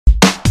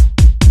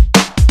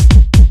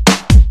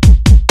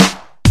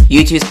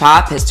U2's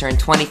Pop has turned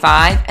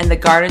 25, and the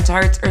Garden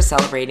Tarts are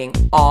celebrating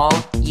all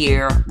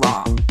year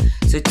long.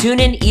 So tune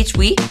in each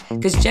week,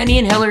 because Jenny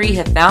and Hillary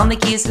have found the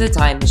keys to the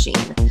time machine.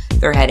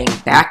 They're heading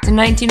back to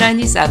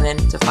 1997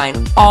 to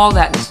find all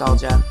that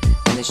nostalgia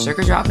and the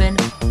sugar dropping,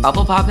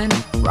 bubble popping,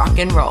 rock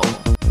and roll.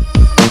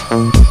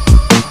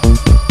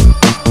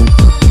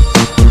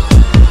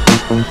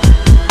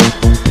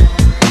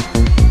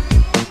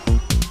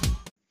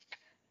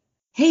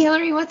 Hey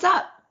Hillary, what's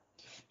up?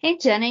 Hey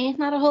Jenny,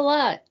 not a whole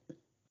lot.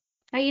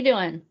 How you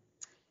doing?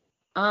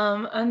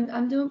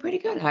 I'm doing pretty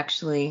good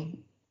actually.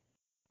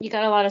 You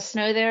got a lot of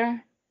snow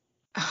there?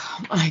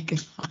 Oh my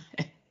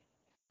God.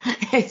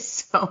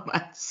 It's so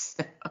much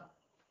snow.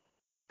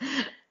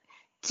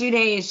 2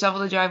 days,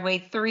 shoveled the driveway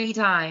 3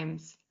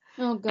 times.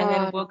 Oh And then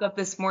God. woke up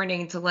this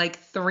morning to like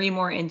 3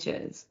 more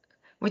inches,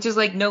 which is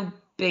like no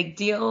big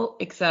deal,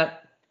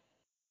 except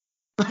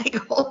like,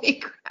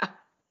 holy crap,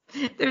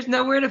 there's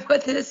nowhere to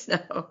put this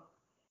snow.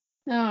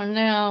 Oh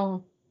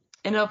no.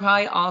 And it'll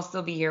probably all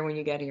still be here when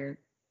you get here.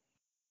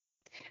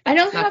 I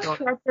don't It's not have going.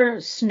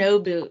 proper snow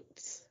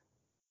boots.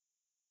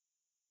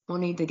 We'll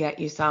need to get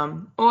you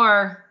some.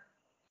 Or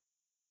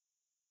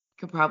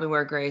you could probably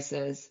wear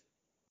Grace's.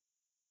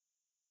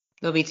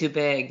 They'll be too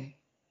big.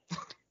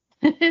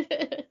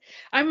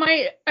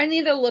 I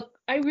need to look.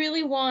 I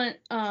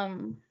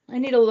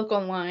need to look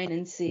online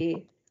and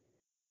see.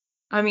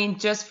 I mean,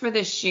 just for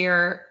the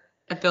sheer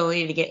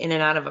ability to get in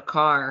and out of a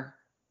car.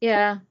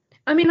 Yeah.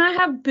 I mean, I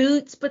have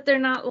boots, but they're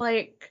not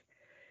like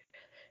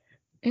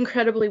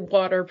incredibly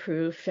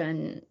waterproof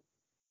and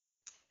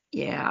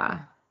Yeah.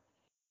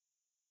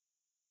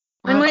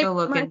 I We'll have might to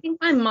look I in. think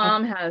my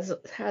mom has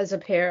a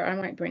pair. I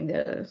might bring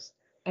those.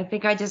 I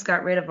think I just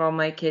got rid of all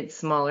my kids'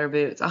 smaller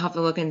boots. I'll have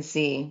to look and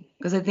see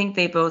because I think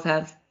they both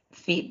have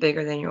feet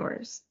bigger than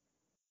yours.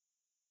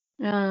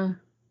 Uh,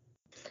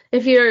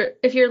 if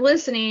you're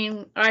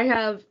listening, I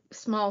have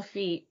small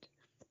feet.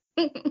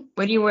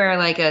 What do you wear?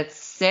 Like a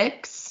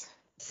 6?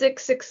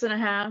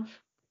 6.5.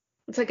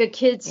 It's like a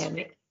kid's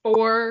Yeah,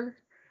 4.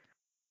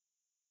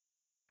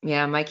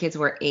 yeah, my kids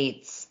wear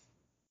 8s.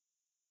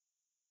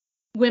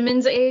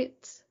 Women's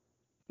 8.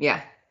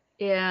 Yeah,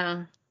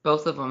 Yeah.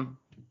 both of them.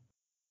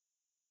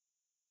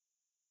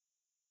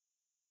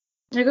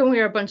 I can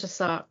wear a bunch of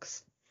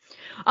socks.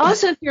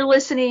 Also, if you're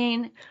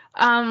listening,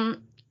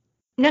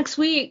 next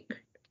week,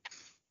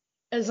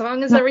 as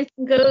long as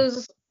everything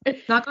goes,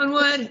 Knock on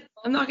wood.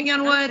 I'm knocking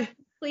on wood.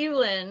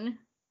 Cleveland.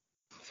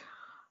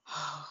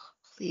 Oh,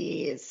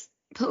 please,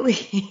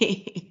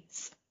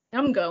 please,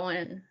 I'm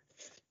going.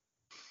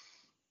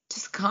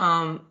 just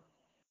come.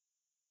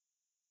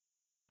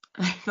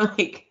 I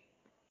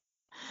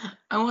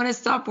want to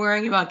stop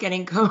worrying about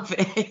getting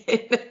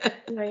COVID.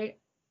 Right.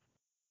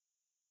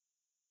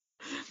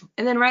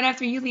 And then right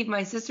after you leave,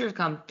 my sister's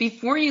come.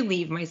 Before you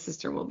leave, my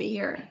sister will be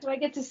here. Do I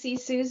get to see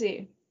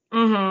Susie?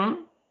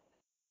 Mm-hmm.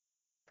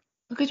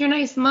 Look at your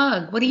nice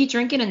mug. What are you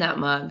drinking in that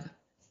mug?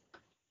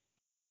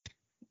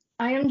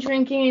 I am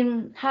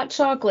drinking hot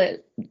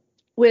chocolate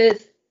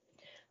with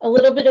a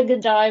little bit of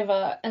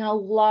Godiva and a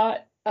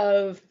lot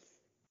of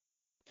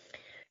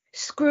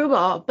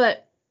Screwball,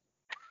 but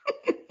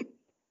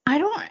I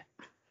don't.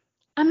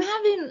 I'm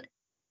having.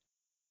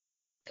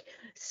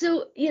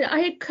 So, I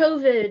had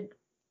COVID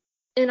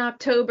in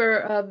October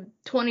of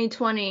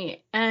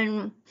 2020,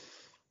 and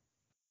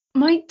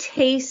my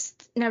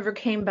taste never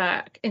came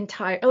back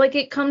entire. Like,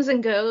 it comes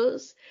and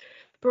goes,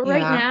 but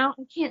right Yeah, now,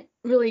 I can't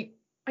really.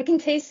 I can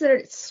taste that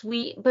it's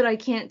sweet, but I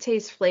can't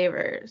taste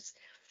flavors.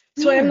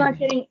 So I'm not weird.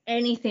 getting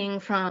anything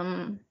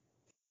from,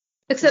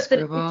 The except that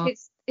screwball.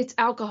 it's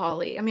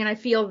alcohol-y. I mean, I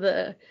feel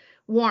the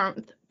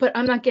warmth, but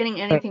I'm not getting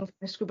anything from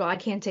the Screwball. I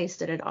can't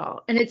taste it at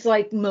all. And it's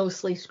like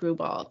mostly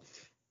Screwball.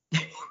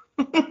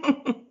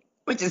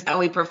 Which is how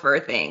we prefer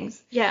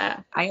things.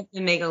 Yeah. I have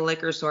to make a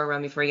liquor store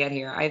run before I get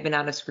here. I've been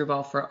out of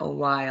screwball for a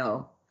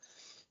while,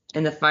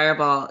 and the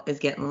fireball is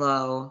getting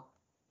low.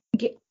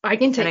 I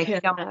can And take I care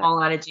think of I'm that.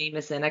 all out of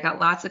Jameson. I got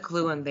lots of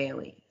Clue and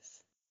Bailey's.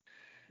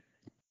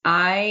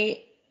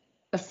 A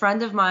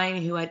friend of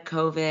mine who had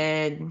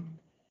COVID,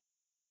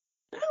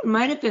 it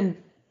might have been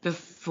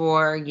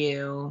before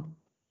you,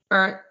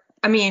 or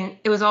I mean,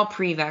 it was all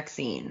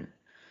pre-vaccine,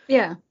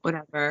 Yeah.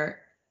 whatever.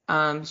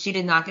 She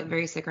did not get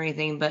very sick or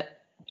anything, but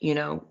you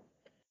know,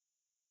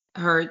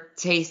 her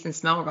taste and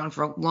smell were gone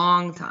for a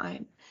long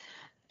time.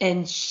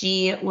 And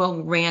she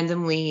will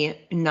randomly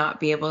not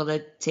be able to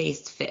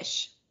taste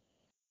fish.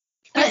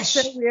 That's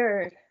so Fish.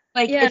 weird.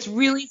 Like Yeah. it's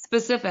really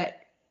specific.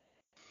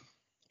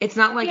 It's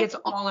not like Yeah. it's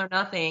all or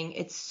nothing.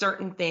 It's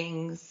certain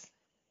things.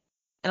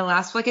 It'll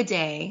last for like a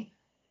day.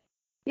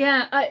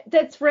 Yeah.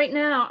 That's right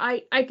now.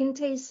 I can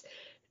taste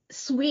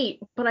sweet,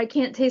 but I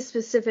can't taste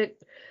specific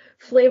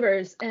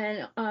flavors.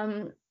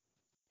 And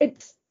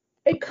it's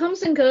it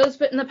comes and goes,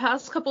 but in the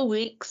past couple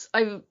weeks,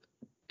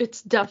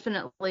 it's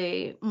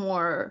definitely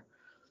more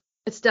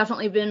it's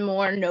definitely been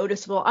more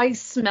noticeable. I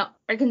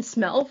can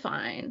smell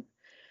fine.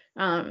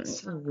 Um,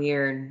 So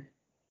weird.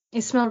 I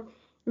smell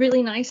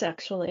really nice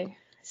actually. I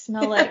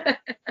smell like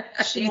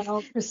You Chanel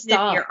sniff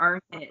Cristal. your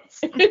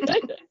armpits.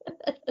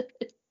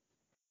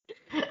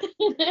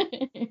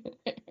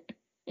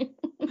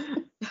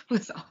 That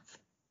was awesome.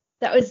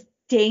 That was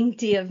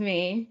dainty of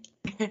me.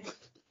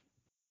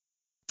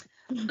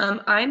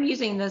 I'm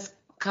using this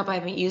cup I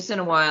haven't used in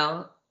a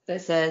while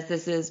that says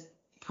this is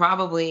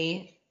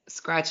probably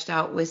scratched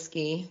out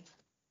whiskey.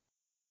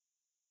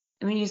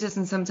 I'm gonna use this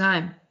in some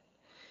time.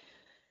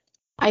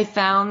 I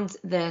found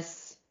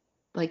this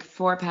like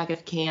 4-pack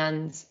of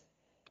cans.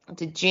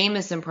 It's a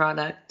Jameson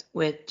product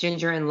with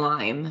ginger and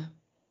lime,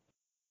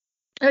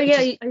 Oh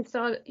yeah, I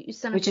saw you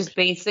sent a which is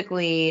picture.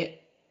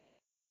 basically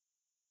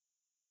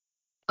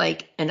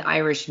like an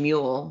Irish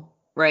mule,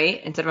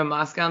 right? Instead of a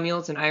Moscow mule,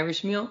 it's an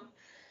Irish mule.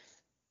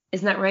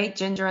 Isn't that right?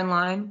 Ginger and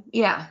lime?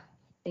 Yeah. I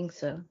think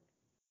so.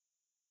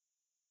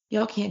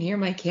 Y'all can't hear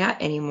my cat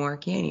anymore,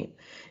 can you?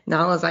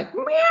 Nala's like,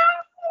 meow.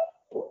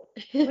 What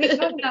are you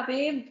talking about,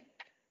 babe?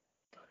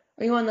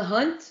 Are you on the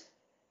hunt?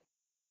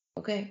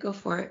 Okay, go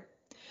for it.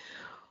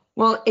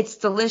 Well, it's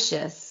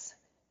delicious.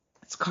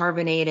 It's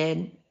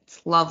carbonated.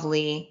 It's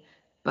lovely,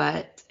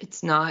 but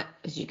it's not,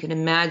 as you can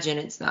imagine,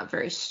 it's not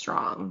very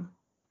strong.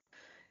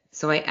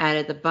 So I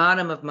added the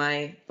bottom of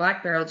my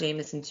Black Barrel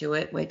Jameson to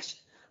it, which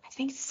I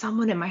think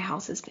someone in my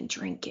house has been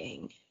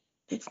drinking.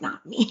 It's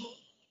not me.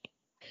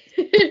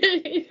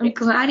 I'm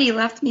glad he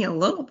left me a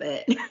little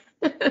bit.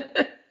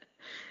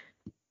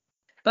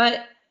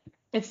 But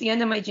it's the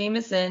end of my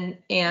Jameson,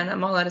 and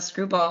I'm all out of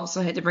Screwball,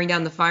 so I had to bring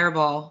down the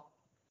Fireball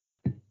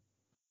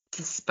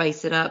to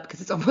spice it up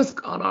because it's almost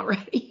gone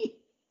already.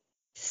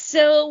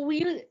 So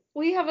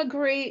we have a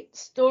great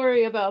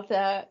story about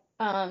that.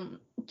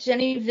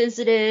 Jenny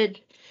visited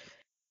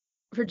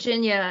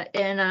Virginia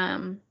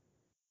in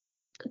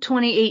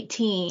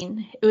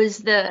 2018. It was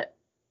the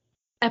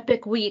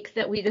epic week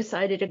that we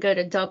decided to go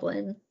to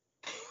Dublin.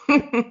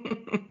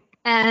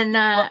 And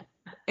Well,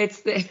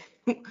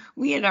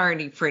 we had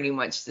already pretty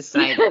much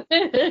decided.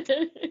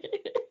 it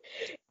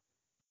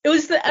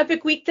was the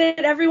epic week that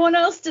everyone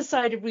else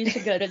decided we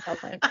should go to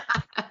Dublin.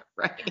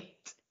 Right.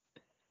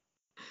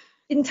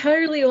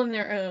 Entirely on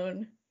their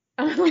own.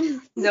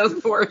 No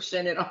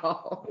portion at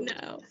all.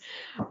 No.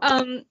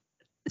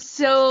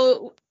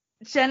 So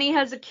Jenny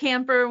has a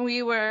camper.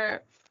 We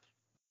were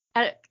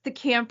at the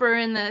camper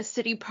in the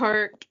city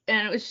park,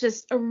 and it was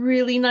just a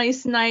really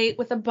nice night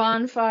with a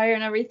bonfire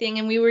and everything,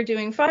 and we were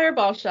doing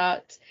fireball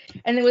shots.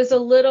 And there was a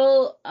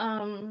little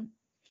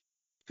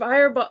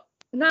fireball,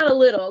 not a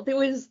little, there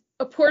was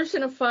a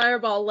portion of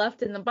fireball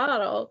left in the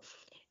bottle.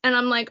 And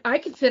I'm like, I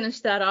could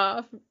finish that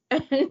off.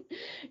 And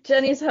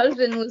Jenny's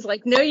husband was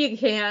like, no, you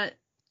can't.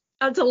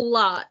 That's a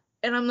lot.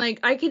 And I'm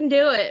like, I can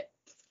do it.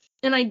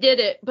 And I did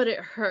it, but it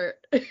hurt.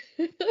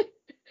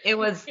 It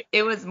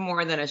was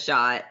more than a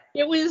shot.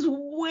 It was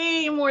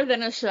way more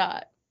than a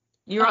shot.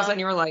 You were all of a sudden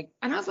you were like,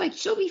 and I was like,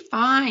 she'll be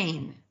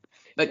fine.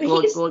 But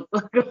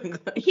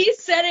he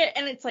said it,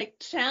 and it's like,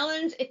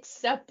 challenge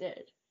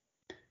accepted.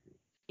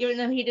 Even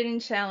though he didn't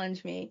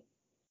challenge me.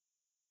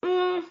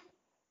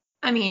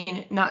 I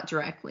mean, not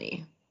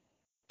directly,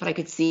 but I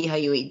could see how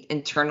you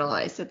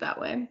internalized it that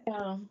way.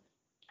 Yeah.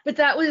 But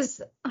that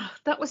was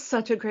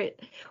such a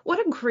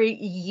what a great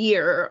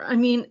year. I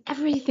mean,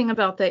 everything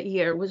about that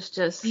year was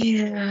just.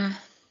 Yeah.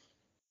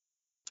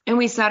 And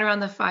we sat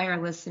around the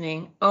fire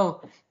listening.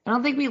 Oh, I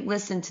don't think we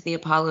listened to the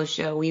Apollo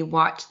show. We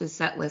watched the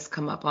set list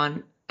come up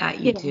at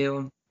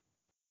YouTube.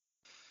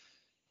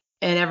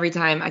 And every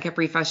time I kept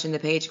refreshing the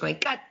page going,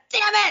 God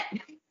damn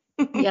it!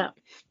 Yeah.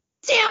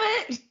 Damn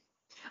it!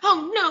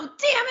 Oh no,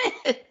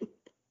 damn it!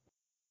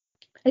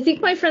 I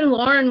think my friend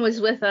Lauren was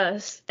with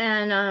us,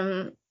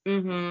 and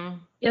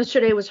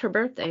yesterday was her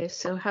birthday,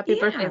 so happy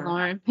birthday,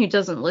 Lauren. He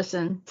doesn't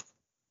listen.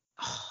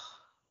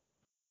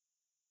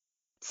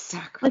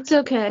 Sacrilege. It's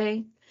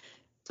okay.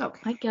 It's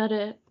okay. I get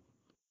it,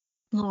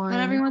 Lauren.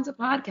 Not everyone's a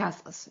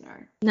podcast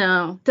listener.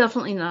 No,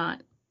 definitely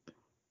not.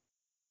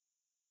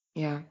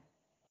 Yeah.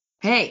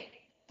 Hey,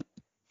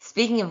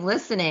 speaking of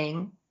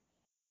listening.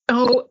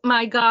 Oh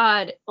my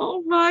God.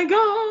 Oh my God.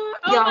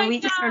 Oh yeah, my we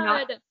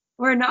God. just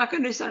we're not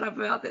going to shut up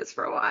about this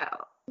for a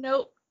while.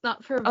 Nope,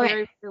 not for a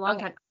very, very long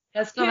time.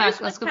 Let's go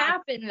back. What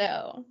happened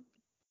though?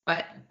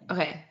 What?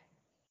 Okay.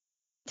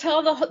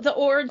 Tell the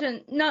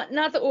origin, not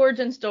the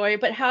origin story,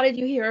 but how did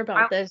you hear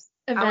about this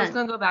event? I was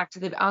going to go back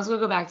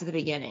to the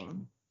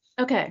beginning.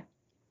 Okay.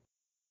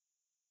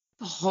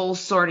 The whole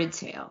sordid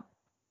tale.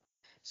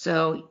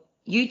 So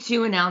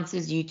U2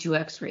 announces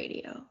U2X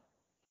Radio.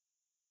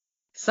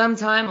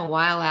 Sometime a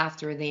while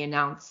after they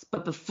announce,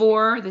 but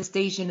before the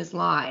station is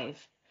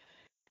live,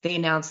 they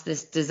announce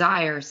this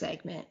Desire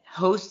segment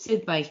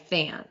hosted by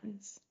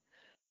fans.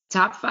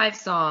 Top 5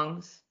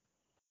 songs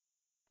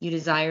you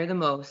desire the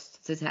most.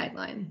 It's a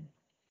tagline.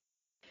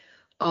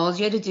 All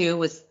you had to do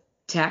was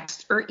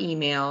text or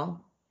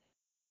email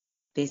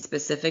these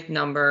specific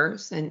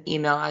numbers and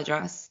email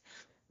address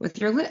with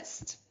your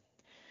list.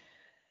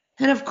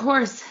 And of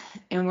course,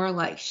 and we're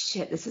like,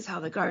 shit, this is how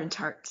the Garden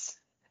Tarts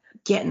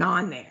getting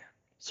on there.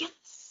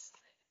 Yes.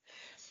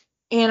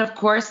 And of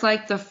course,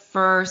 like the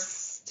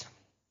first,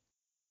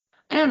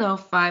 I don't know,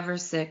 5 or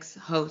 6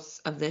 hosts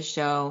of this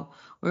show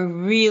were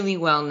really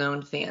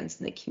well-known fans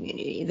in the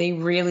community. They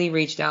really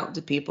reached out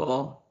to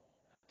people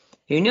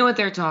who knew what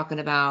they're talking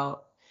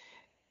about,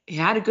 who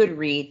had a good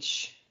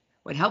reach,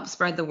 would help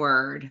spread the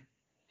word.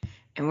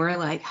 And we're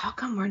like, how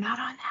come we're not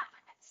on that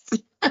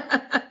list?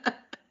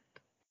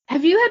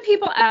 Have you had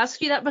people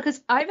ask you that?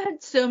 Because I've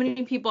had so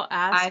many people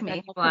ask I've me.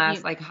 had people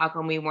ask, like, how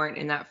come we weren't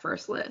in that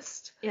first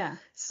list? Yeah.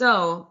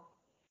 So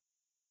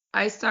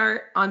I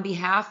start on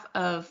behalf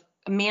of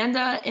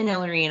Amanda and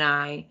Hillary and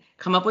I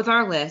come up with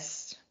our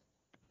list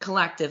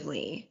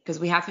collectively because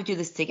we have to do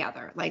this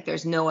together. Like,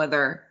 there's no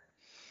other.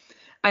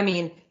 I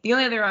mean, the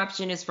only other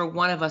option is for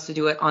one of us to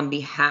do it on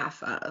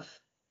behalf of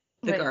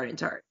the Right. Garden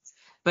Tarts.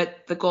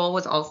 But the goal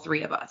was all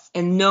 3 of us.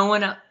 And no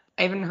one, I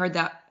haven't heard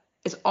that.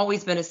 It's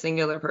always been a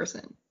singular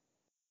person.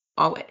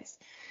 Always.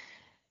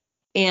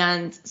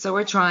 And so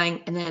we're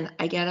trying. And then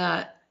I get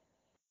a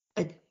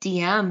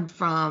DM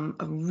from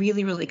a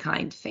really, really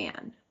kind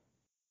fan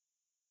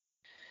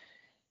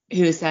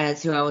who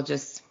says,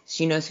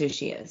 she knows who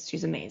she is.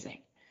 She's amazing.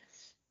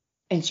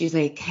 And she's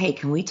like, hey,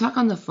 can we talk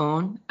on the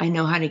phone? I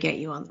know how to get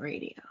you on the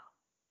radio.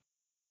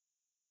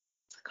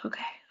 It's like,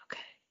 okay.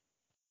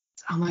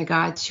 Oh my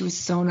God, she was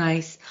so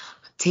nice.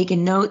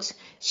 Taking notes.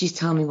 She's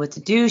telling me what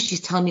to do.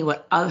 She's telling me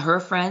what her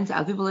friends,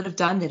 other people that have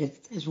done that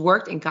has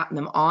worked and gotten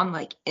them on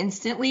like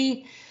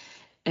instantly.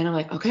 And I'm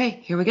like, okay,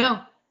 here we go.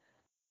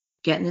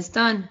 Getting this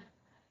done.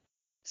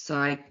 So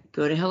I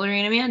go to Hillary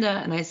and Amanda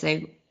and I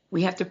say,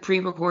 we have to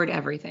pre-record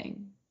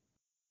everything.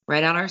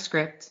 Write out our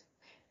script.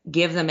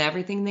 Give them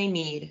everything they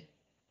need.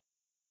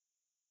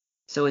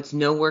 So it's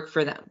no work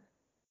for them.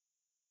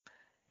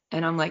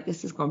 And I'm like,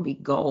 this is going to be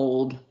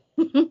gold.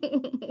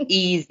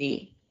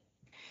 Easy.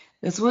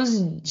 This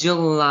was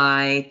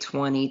July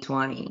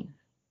 2020.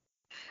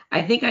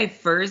 I think I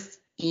first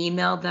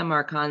emailed them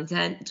our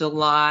content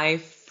July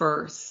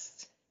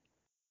 1st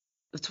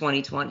of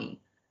 2020.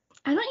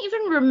 I don't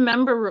even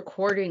remember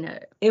recording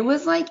it. It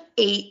was like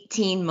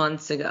 18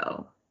 months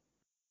ago.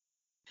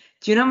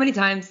 Do you know how many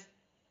times?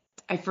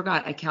 I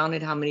forgot. I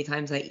counted how many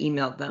times I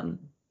emailed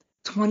them.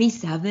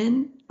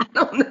 27? I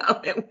don't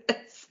know. It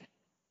was.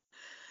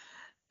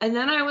 And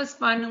then I was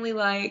finally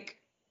like,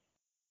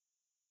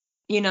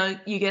 you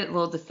get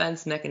little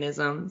defense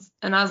mechanisms.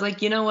 And I was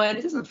like, you know what?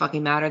 It doesn't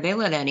fucking matter. They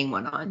let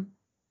anyone on.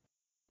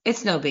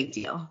 It's no big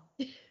deal.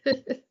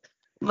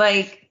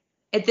 Like,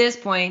 at this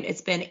point,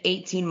 it's been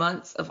 18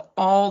 months of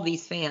all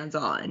these fans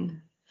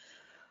on.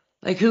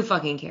 Like, who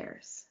fucking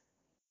cares?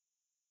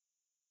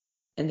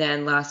 And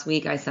then last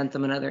week, I sent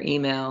them another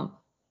email.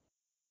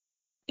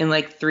 And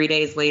like 3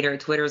 days later,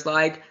 Twitter's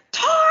like,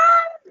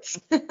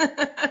 Tarts!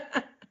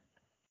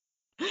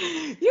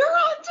 You're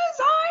on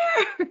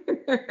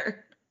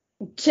Desire!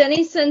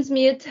 Jenny sends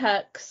me a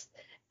text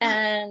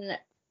and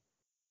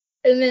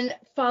then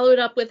followed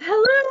up with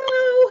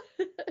hello.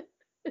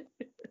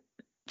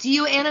 To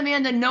you and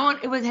Amanda,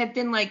 it had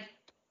been like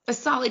a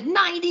solid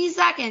 90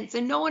 seconds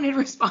and no one had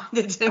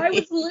responded to me. I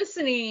was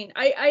listening.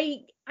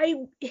 I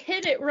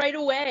hit it right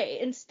away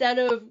instead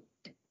of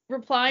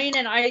replying,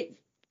 and I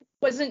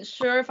wasn't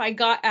sure if I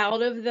got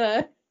out of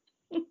the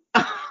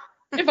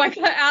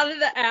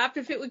app,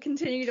 if it would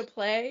continue to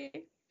play.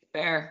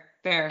 Fair.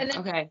 And then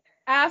Okay.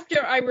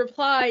 after I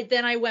replied,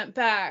 then I went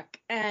back,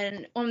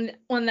 and on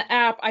the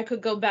app I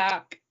could go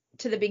back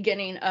to the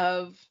beginning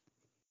of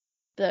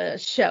the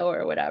show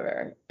or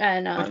whatever.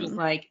 And which was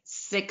like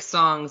 6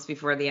 songs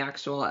before the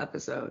actual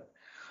episode.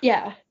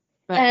 Yeah.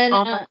 But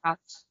oh my gosh,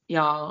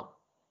 y'all,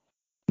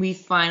 we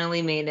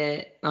finally made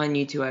it on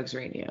U2X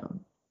Radio.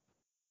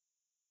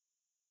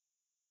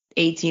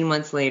 18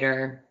 months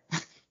later.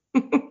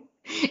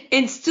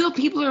 And still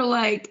people are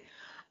like,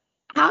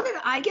 how did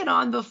I get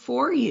on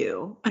before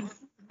you?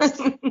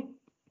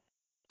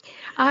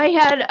 I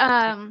had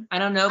I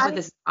don't know, but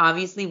this is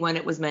obviously when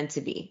it was meant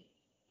to be.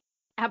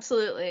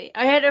 Absolutely.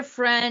 I had a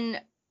friend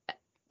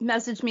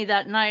message me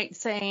that night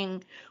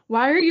saying,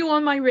 why are you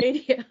on my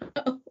radio?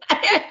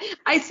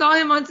 I saw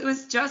him it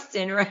was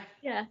Justin, right?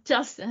 Yeah,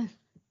 Justin.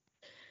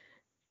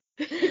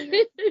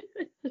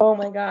 Oh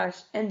my gosh.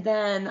 And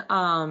then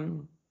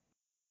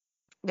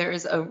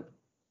there's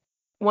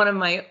one of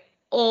my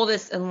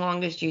oldest and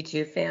longest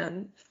YouTube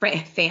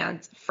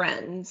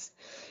friends.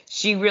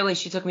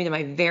 She took me to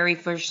my very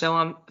first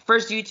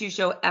YouTube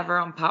show ever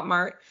on Pop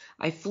Mart.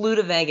 I flew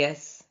to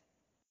Vegas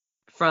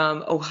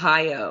from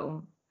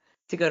Ohio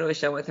to go to a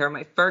show with her.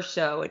 My first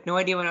show, had no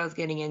idea what I was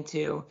getting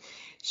into.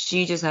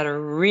 She just had a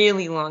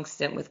really long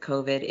stint with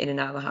COVID in and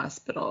out of the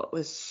hospital. It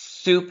was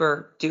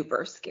super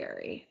duper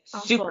scary.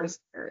 Awful. Super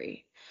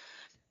scary.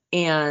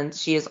 And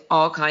she has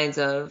all kinds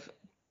of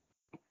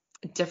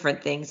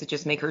different things that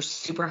just make her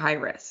super high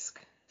risk.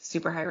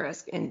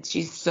 And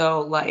she's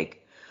so lucky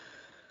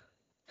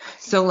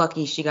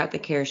she got the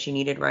care she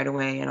needed right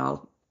away and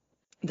all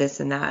this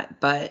and that.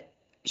 But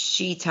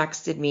she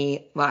texted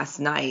me last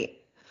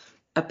night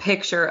a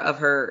picture of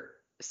her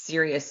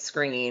Sirius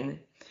screen.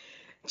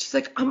 She's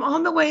like, I'm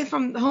on the way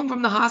home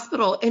from the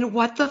hospital, and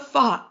what the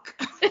fuck?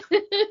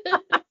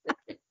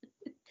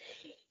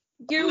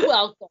 You're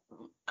welcome.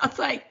 I was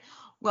like,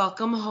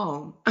 welcome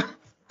home.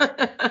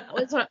 That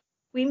was what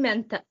we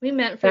meant. That we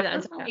meant for That that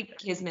was to like happen.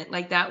 kismet.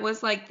 Like that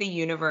was like the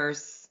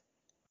universe.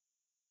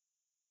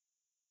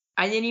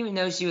 I didn't even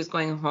know she was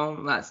going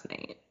home last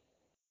night.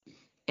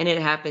 And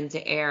it happened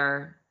to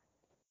air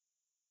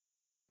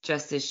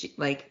just as she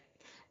like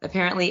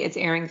apparently it's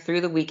airing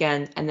through the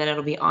weekend and then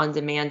it'll be on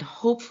demand,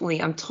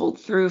 hopefully, I'm told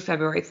through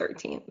February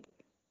 13th.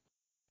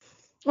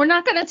 We're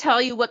not going to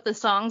tell you what the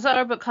songs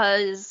are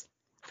because,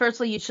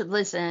 firstly, you should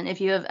listen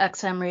if you have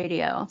XM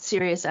radio,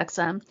 Sirius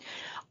XM,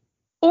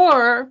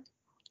 or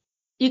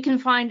you can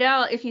find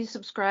out if you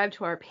subscribe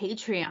to our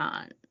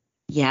Patreon.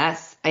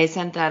 Yes, I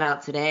sent that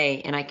out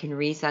today and I can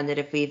resend it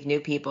if we have new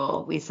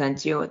people. We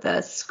sent you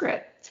the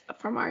script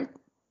from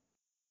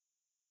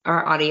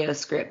our audio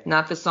script,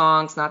 not the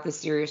songs, not the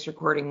serious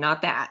recording,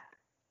 not that.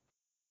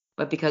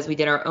 But because we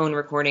did our own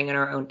recording and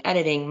our own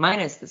editing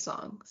minus the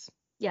songs.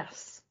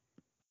 Yes.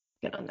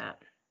 Good on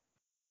that.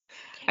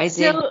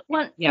 So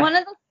one Yeah. of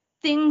the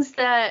things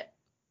that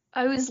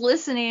I was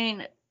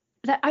listening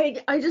that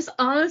I just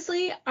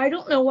honestly I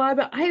don't know why,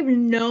 but I have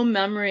no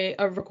memory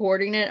of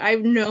recording it. I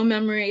have no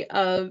memory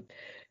of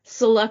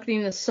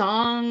selecting the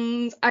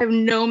songs. I have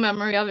no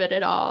memory of it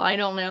at all. I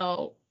don't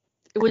know.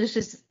 It was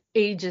just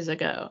ages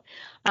ago.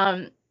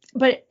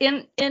 But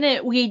in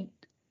it we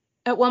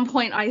at one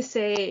point I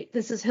say,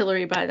 "This is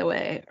Hillary, by the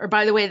way," or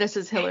 "By the way, this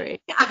is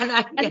Hillary." And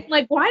I'm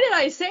like, why did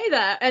I say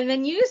that? And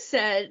then you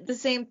said the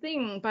same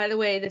thing, "By the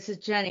way, this is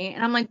Jenny."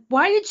 And I'm like,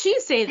 why did she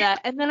say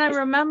that? And then I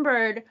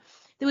remembered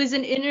there was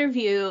an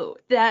interview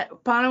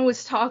that Bono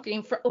was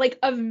talking for like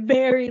a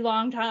very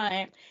long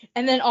time.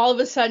 And then all of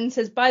a sudden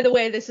says, "By the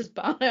way, this is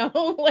Bono."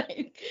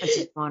 Like, This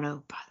is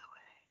Bono, by the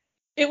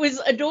way. it was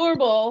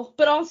adorable,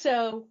 but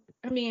also,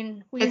 I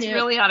mean, we It's knew.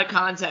 really out of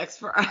context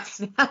for us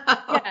now.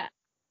 Yeah.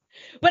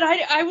 But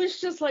I was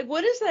just like,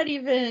 what is that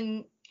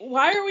even?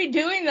 Why are we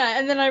doing that?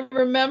 And then I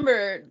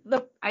remembered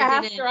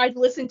after I'd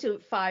listened to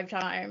it 5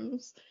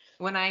 times.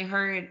 When I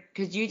heard,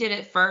 because you did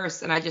it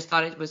first, and I just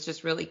thought it was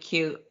just really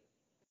cute.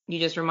 You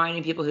just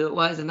reminding people who it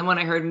was. And then when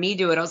I heard me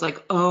do it, I was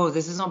like, oh,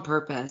 this is on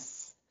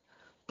purpose.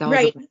 That was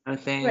Right. a Bono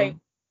thing. Right.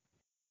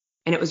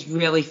 And it was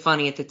really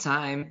funny at the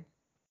time.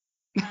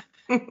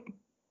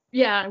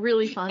 Yeah,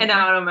 really funny. And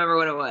now I don't remember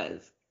what it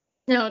was.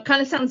 No, it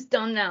kind of sounds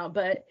dumb now,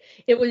 but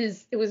it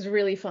was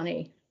really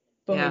funny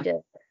when we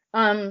did.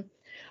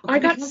 I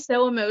got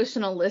so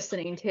emotional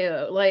listening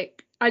too.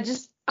 Like I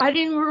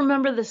didn't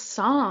remember the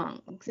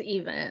songs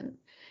even.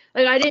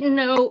 Like I didn't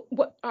know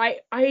what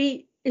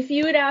I if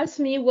you had asked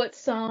me what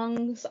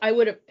songs I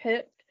would have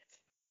picked,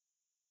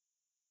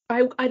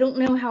 I don't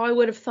know how I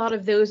would have thought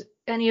of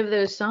any of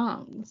those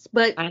songs.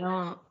 But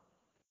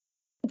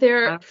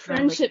their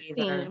friendship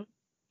theme.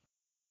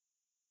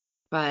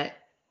 But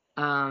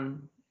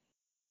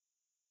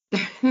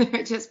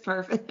they're just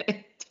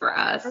perfect for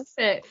us.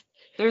 Perfect.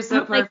 They're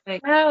so perfect.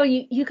 Like, wow,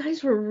 you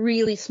guys were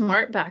really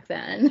smart back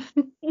then.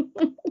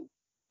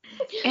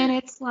 And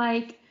it's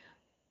like,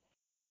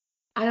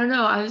 I don't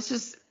know.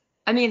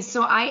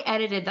 So I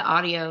edited the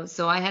audio,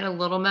 so I had a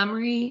little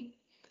memory,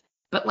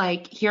 but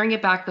like hearing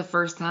it back the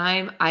first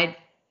time, I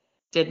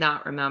did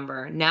not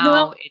remember.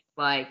 Now it's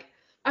like,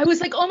 I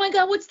was like, oh my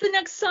God, what's the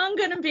next song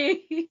gonna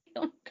be?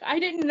 I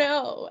didn't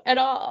know at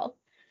all.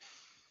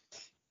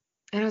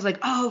 And I was like,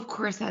 oh, of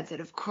course that's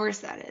it. Of course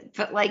that is.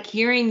 But like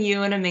hearing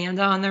you and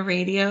Amanda on the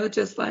radio,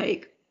 just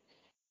like,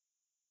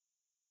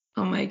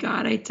 oh my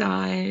God, I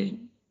died.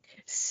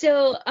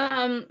 So,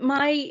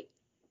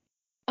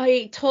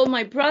 I told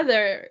my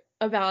brother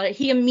about it.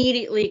 He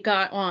immediately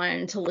got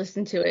on to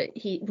listen to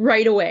it.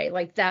 Right away,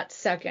 like that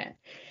second.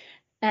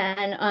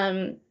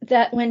 And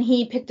that when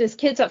he picked his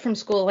kids up from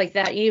school, like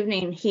that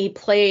evening, he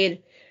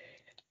played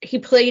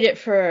it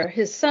for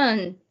his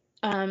son,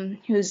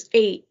 who's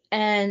 8,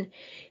 and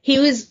he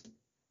was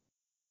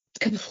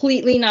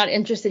completely not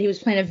interested. He was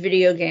playing a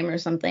video game or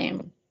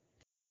something.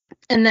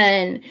 And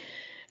then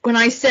when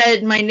I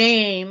said my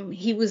name,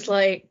 he was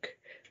like,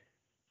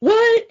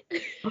 "What?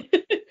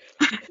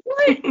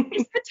 What?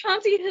 Is that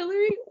Tonti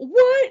Hillary?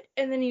 What?"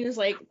 And then he was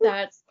like,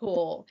 "That's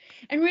cool."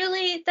 And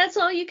really, that's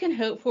all you can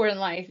hope for in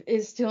life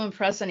is to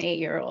impress an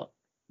 8-year-old.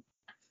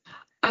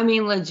 I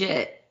mean,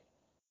 legit.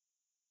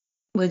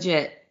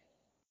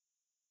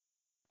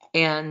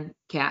 And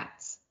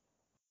cats.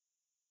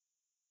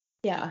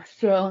 Yeah,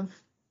 so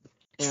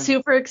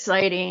super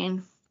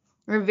exciting.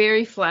 We're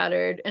very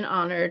flattered and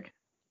honored.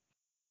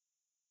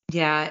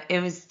 Yeah,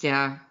 it was,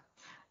 yeah.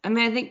 I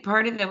mean, I think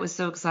part of it was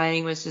so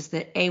exciting was just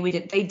that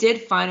they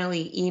did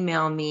finally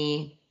email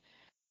me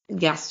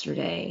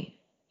yesterday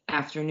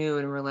afternoon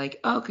and were like,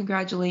 oh,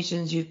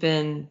 congratulations, you've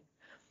been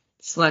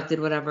selected,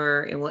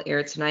 whatever. It will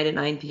air tonight at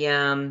 9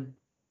 p.m.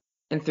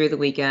 and through the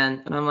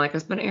weekend. And I'm like,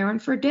 it's been airing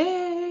for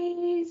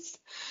days.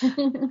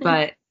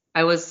 But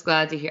I was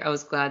glad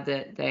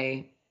that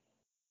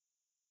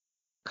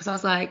because I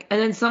was like, and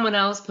then someone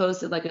else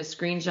posted like a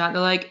screenshot.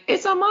 They're like,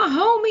 it's on my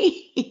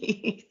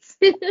homies.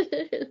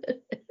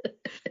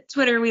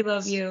 Twitter, we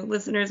love you.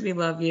 Listeners, we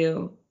love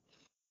you.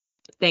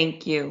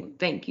 Thank you.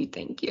 Thank you.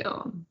 Thank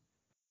you.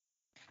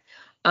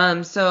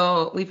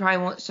 So we probably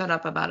won't shut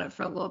up about it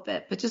for a little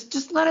bit, but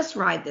just let us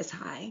ride this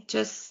high.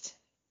 Just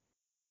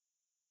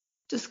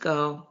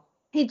go.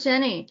 Hey,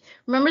 Jenny,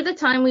 remember the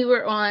time we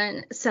were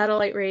on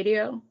satellite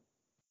radio?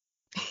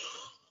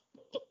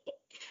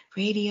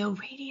 Radio.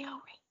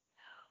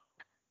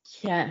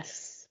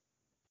 Yes.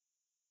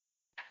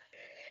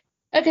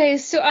 Okay,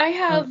 so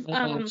Oh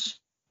my gosh.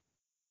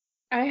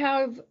 I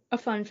have a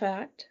fun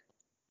fact.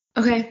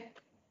 Okay.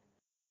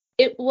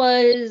 It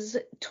was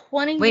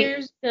 20 Wait,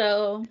 years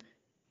ago.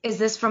 is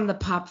this from the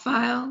pop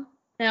file?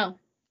 No,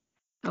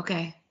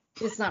 Okay.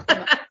 it's not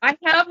from I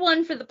have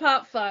one for the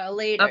pop file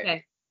later,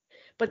 Okay.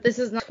 but this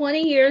is not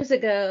 20 years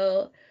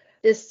ago.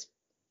 This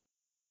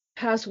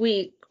past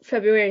week,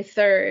 February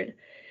 3rd,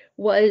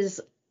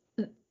 was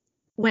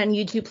when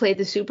U2 played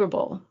the Super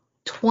Bowl.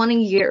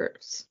 20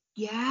 years.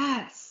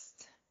 Yes.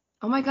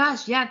 Oh my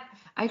gosh. Yeah.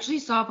 I actually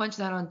saw a bunch of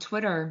that on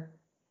Twitter.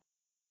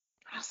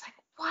 I was like,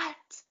 what?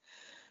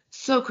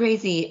 So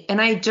crazy.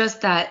 And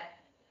just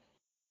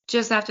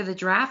after the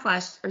draft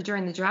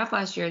during the draft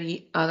last year,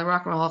 the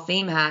Rock and Roll Hall of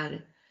Fame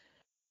had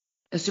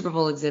a Super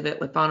Bowl exhibit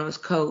with Bono's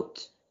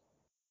coat.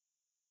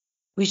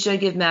 We should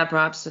give mad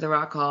props to the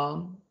Rock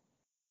Hall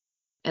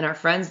and our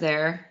friends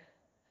there,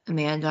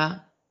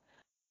 Amanda,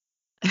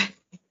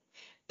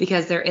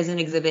 because there is an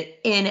exhibit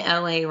in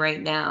LA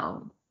right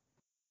now.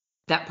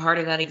 That part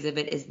of that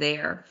exhibit is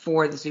there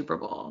for the Super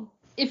Bowl.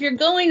 If you're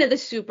going to the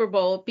Super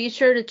Bowl, be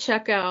sure to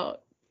check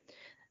out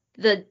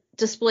the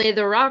display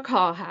the Rock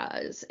Hall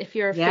has. If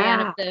you're a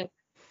fan of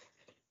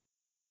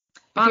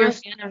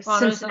Bono's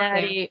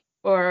Cincinnati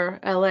or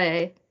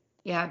LA.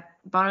 Yeah,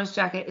 Bono's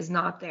jacket is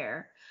not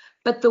there.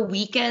 But the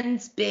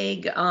Weeknd's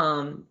big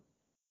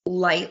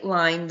light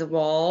lined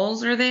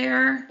walls are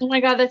there. Oh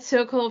my God, that's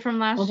so cool from Oh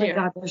last my year.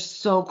 God, they're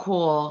so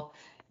cool.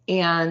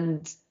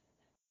 And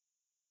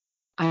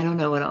I don't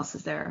know what else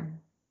is there.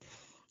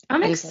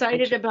 I'm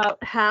excited about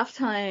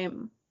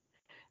halftime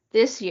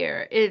this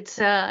year. It's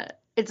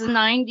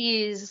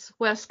 90s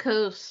West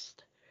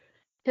Coast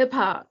hip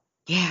hop.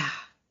 Yeah.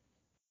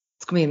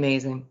 It's gonna be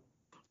amazing.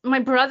 My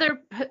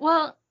brother,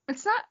 well,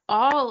 it's not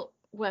all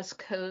West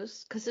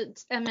Coast because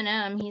it's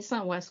Eminem. He's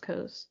not West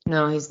Coast.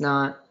 No, he's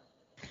not.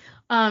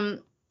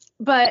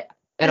 But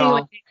At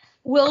anyway, all.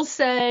 Will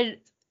said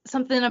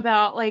something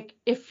about like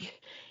if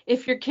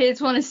your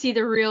kids want to see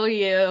the real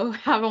you,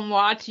 have them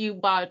watch the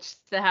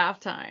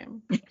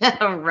halftime.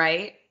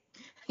 Right?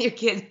 Your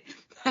kids,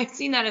 I've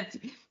seen that a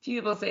few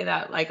people say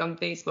that like on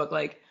Facebook,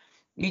 like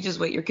you just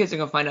wait, your kids are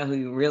gonna find out who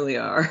you really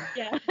are.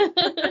 Yeah.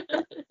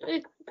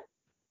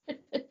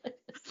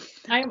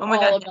 I'm Oh my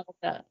all God. about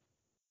that.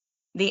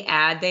 The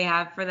ad they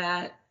have for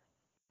that,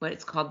 what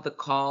it's called, The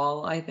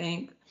Call, I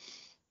think.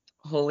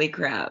 Holy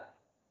crap.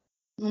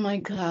 Oh my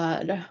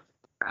God.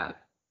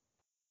 Crap.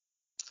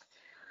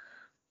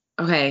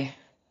 Okay.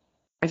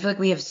 I feel like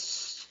we have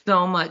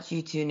so much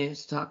U2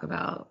 news to talk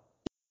about.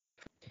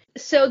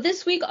 So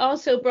this week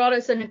also brought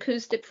us an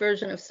acoustic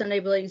version of Sunday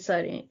Bloody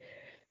Sunday.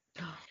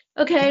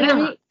 Okay, Yeah. let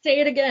me say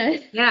it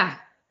again. Yeah.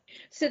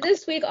 So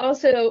this week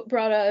also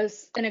brought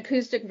us an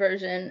acoustic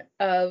version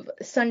of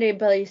Sunday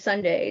Bloody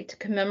Sunday to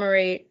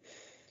commemorate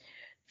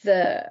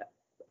the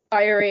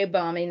IRA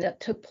bombing that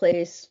took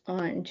place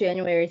on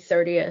January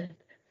 30th,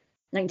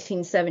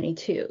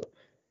 1972.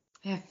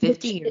 Yeah,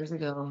 50 years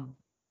ago.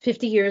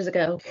 50 years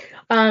ago.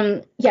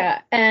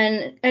 Yeah,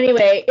 and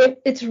anyway,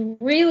 it's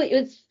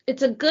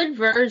a good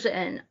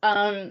version.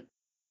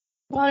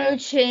 Bono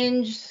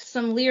changed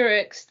some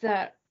lyrics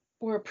that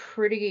were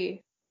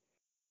pretty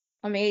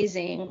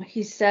amazing.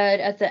 He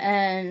said at the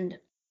end,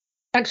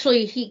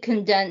 actually he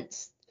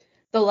condensed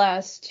the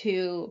last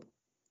two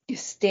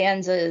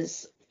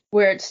stanzas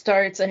where it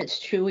starts and it's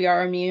true we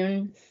are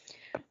immune.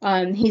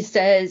 He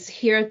says,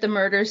 here at the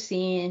murder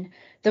scene,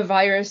 the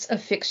virus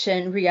of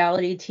fiction,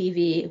 reality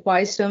TV,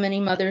 why so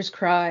many mothers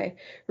cry,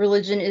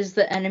 religion is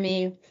the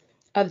enemy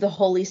of the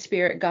Holy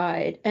Spirit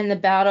guide, and the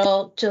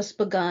battle just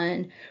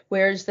begun,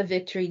 where's the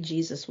victory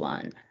Jesus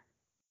won?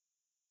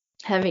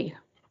 Heavy.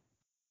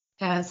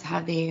 Yeah, it's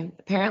heavy.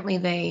 Apparently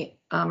they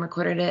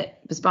recorded it.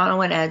 It was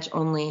Bono and Edge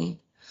only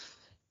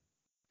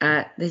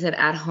they said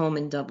at home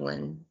in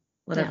Dublin,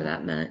 whatever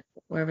that meant,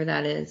 wherever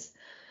that is.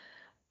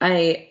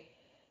 I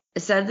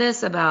said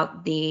this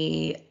about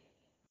the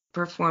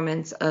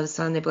performance of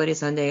Sunday Bloody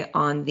Sunday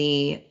on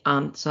the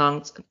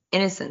Songs of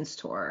Innocence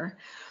tour,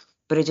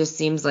 but it just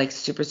seems like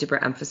super, super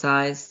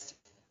emphasized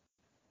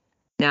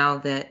now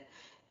that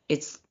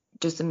it's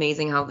just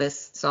amazing how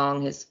this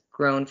song has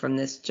grown from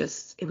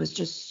it was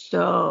just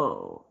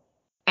so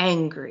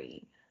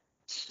angry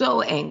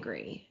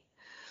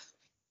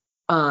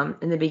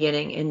in the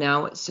beginning, and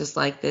now it's just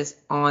like this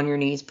on your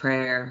knees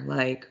prayer,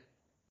 like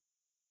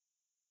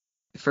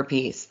for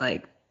peace,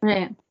 like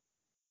Right.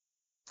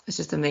 it's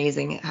just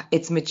amazing.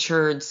 It's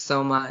matured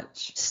so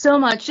much. So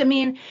much. I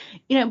mean,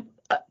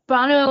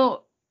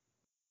 Bono,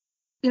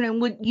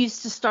 would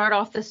used to start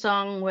off the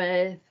song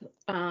with,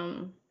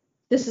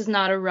 this is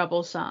not a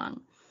rebel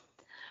song.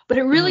 But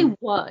it really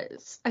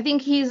was. I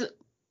think he's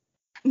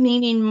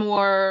meaning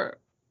more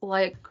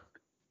like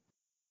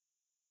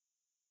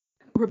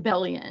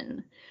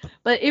rebellion.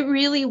 But it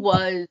really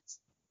was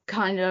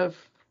kind of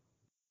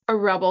a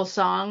rebel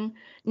song.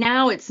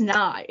 Now it's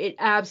not. It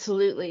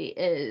absolutely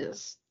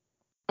is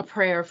a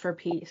prayer for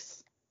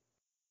peace.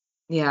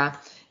 Yeah.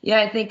 Yeah,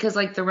 I think because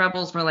like the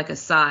rebels were like a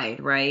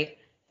side, right?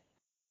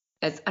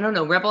 I don't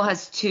know. Rebel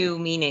has two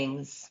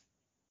meanings,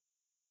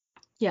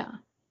 Yeah.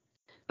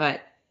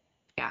 but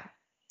yeah.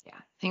 Yeah.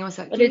 Hang on a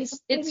sec. But Give me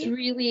it's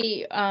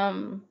really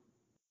God,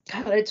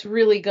 it's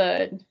really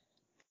good.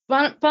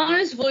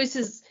 Bono's voice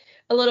is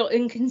a little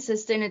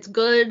inconsistent. It's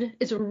good.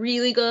 It's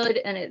really good,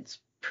 and it's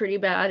pretty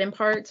bad in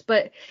parts.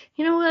 But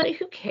you know what?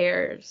 Who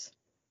cares?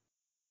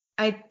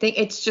 I think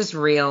it's just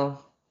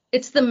real.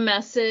 It's the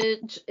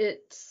message.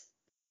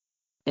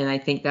 And I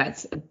think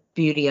that's the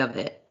beauty of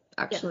it,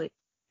 Yeah, actually.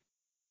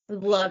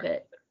 love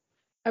it.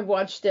 I've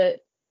watched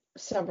it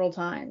several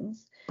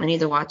times. I need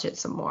to watch it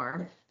some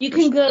more. You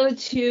can go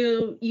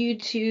to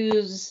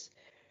YouTube's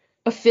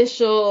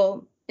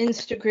official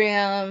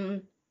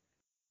Instagram,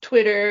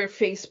 Twitter,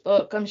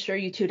 Facebook. I'm sure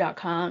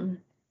U2.com.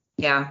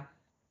 Yeah.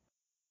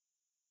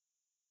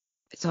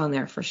 It's on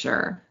there for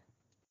sure.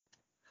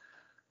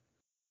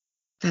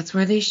 That's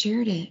where they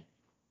shared it.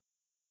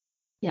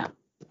 Yeah.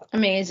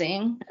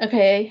 Amazing.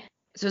 Okay.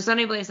 So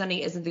Sunday Bloody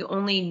Sunday isn't the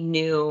only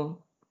new,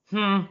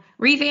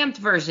 revamped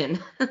version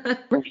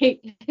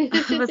Right.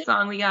 of a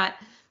song we got.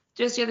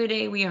 Just the other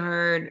day, we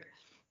heard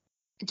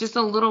just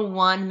a little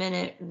 1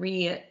 minute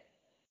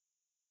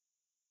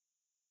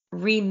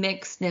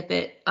remix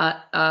snippet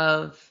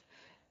of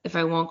If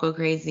I Won't Go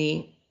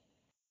Crazy.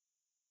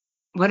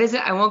 What is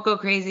it? I won't go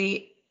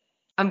crazy.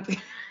 I'm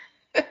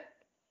if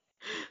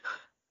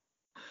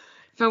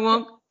I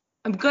won't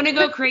I'm gonna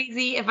go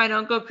crazy if I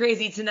don't go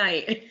crazy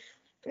tonight.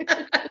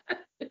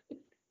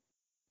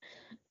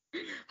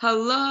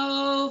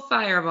 Hello,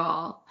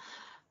 Fireball.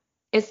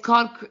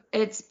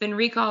 It's been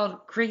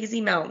recalled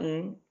Crazy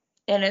Mountain,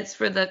 and it's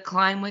for the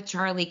Climb with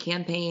Charlie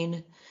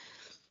campaign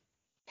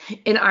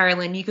in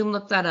Ireland. You can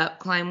look that up,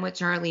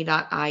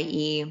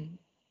 climbwithcharlie.ie.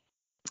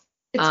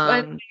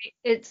 It's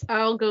it's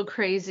I'll go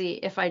crazy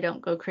if I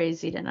don't go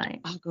crazy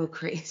tonight. I'll go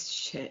crazy.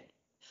 Shit.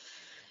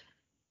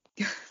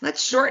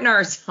 Let's shorten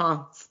our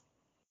songs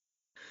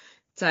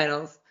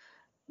titles.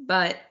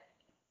 But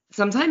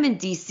sometime in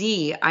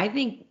DC, I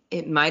think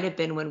it might have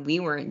been when we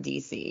were in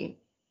DC.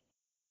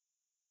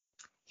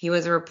 He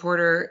was a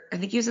reporter. I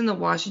think he was in the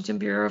Washington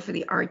Bureau for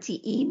the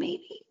RTE,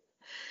 maybe.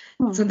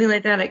 Something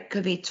like that. I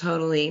could be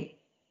totally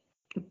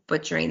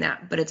butchering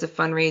that, but it's a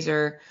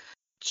fundraiser.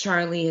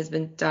 Charlie has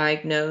been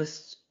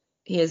diagnosed.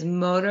 He has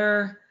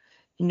motor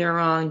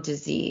neuron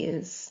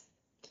disease,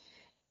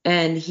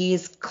 and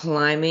he's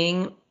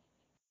climbing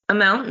a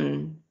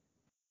mountain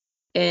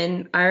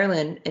in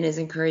Ireland and is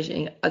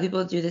encouraging other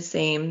people to do the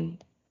same.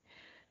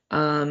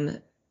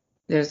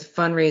 There's a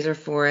fundraiser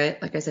for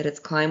it. Like I said,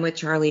 it's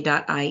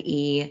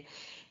climbwithcharlie.ie,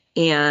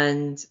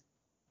 and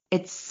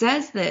it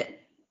says that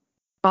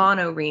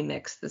Bono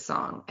remixed the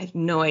song. I have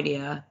no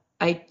idea.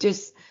 I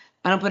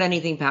don't put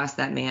anything past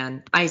that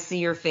man. I see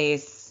your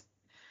face.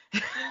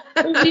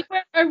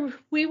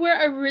 We were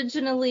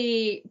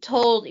originally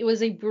told it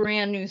was a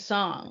brand new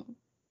song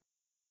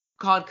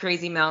Called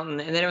Crazy Mountain,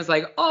 and then it was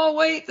like, oh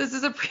wait, this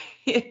is a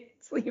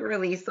previously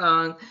released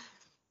song.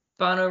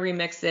 Bono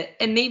remixed it,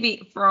 and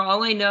maybe for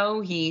all I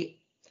know,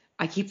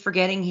 I keep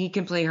forgetting he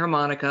can play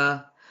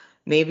harmonica.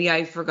 Maybe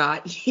I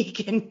forgot he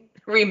can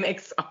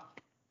remix songs.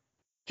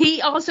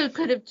 He also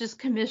could have just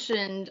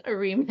commissioned a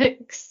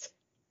remix.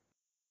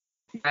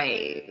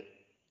 Right.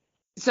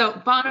 So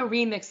Bono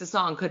remixed the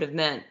song could have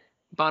meant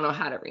Bono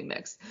had a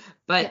remix.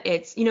 But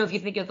it's, if you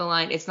think of the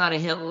line, it's not a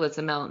hill, it's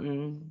a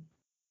mountain.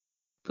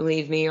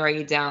 Believe me, or are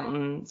you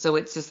doubting? So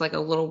it's just like a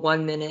little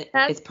 1 minute.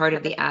 It's part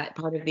of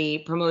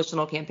the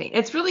promotional campaign.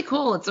 It's really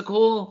cool.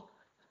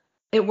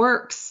 It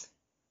works.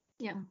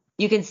 Yeah.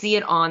 You can see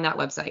it on that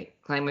website,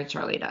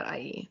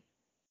 climbwithcharlie.ie.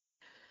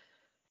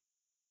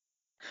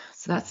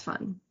 So that's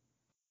fun.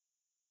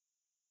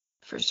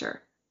 For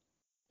sure.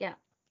 Yeah.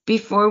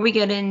 Before we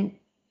get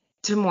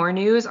into more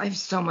news, I have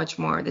so much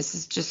more. This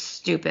is just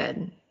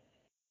stupid.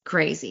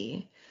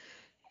 Crazy.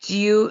 Do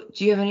you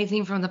have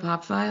anything from the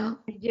pop file?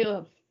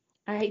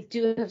 I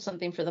do have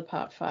something for the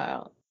pop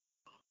file.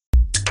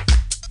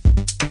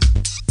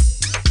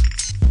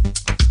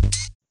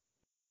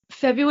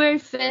 February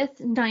 5th,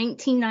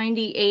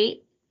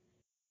 1998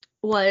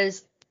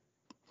 was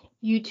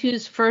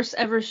U2's first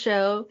ever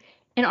show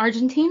in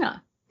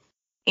Argentina.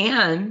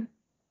 And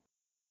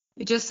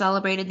we just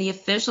celebrated the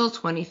official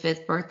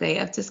 25th birthday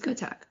of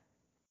Discotheque.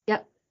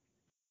 Yep.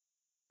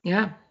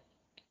 Yeah.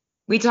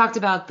 We talked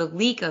about the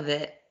leak of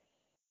it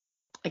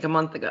like a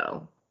month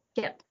ago.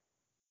 Yep.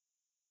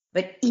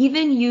 But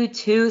even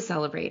U2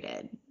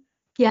 celebrated.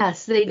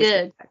 Yes, they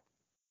did.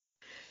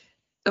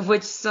 Of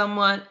which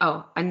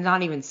and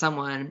not even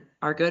someone,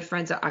 our good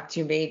friends at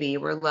Achtung Baby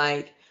were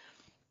like,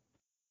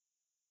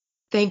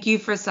 thank you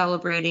for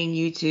celebrating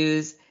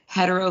U2's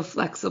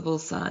hetero-flexible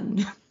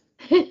son.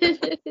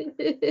 It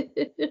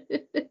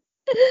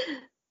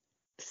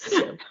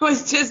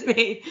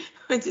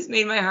just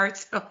made my heart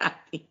so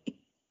happy.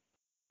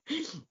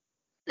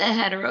 The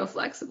hetero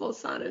flexible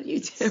son of you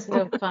two.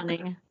 So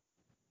funny.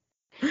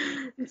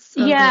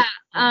 So Yeah.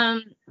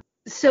 good.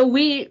 So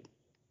we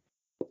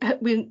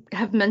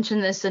have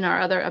mentioned this in our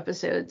other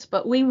episodes,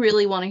 but we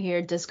really want to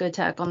hear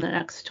Discotheque on the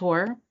next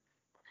tour.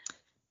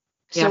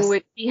 So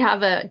Yes. we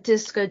have a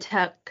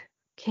Discotheque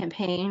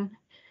campaign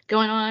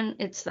going on.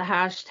 It's the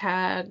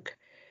hashtag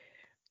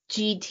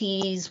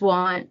GTs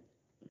want.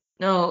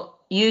 No,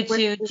 you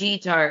two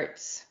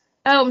G-tarts.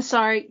 Oh, I'm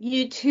sorry.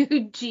 You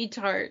two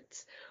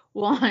G-tarts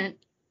want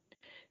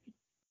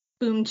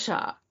boom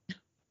cha.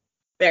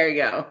 There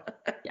you go.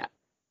 Yeah,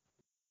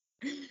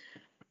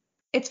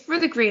 It's for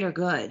the greater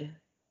good.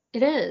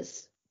 it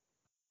is.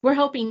 We're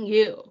helping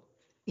you. So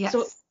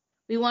Yes.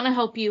 we want to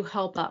help you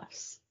help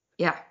us.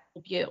 Yeah.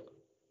 Help you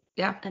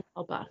Yeah. and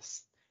help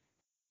us.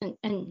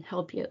 And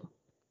help you.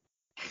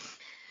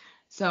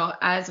 So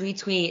as we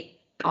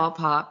tweet all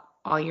pop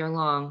all year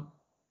long,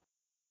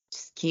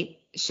 just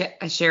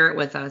share it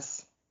with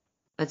us.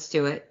 Let's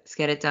do it. Let's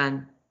get it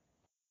done.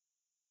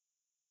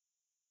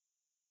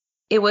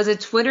 It was a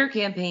Twitter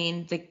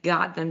campaign that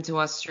got them to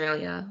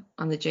Australia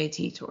on the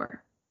JT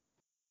tour.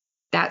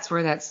 That's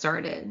where that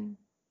started,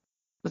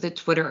 with a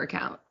Twitter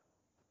account.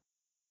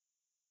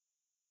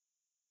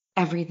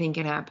 Everything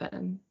can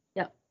happen.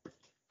 Yep.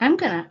 I'm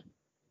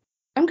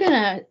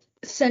gonna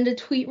send a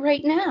tweet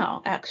right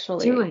now,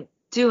 actually. Do it.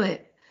 Do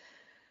it.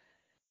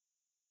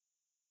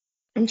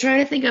 I'm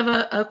trying to think of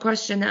a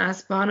question to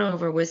ask Bono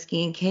over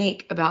whiskey and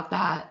cake about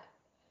that.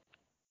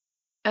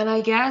 And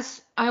I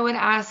guess I would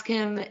ask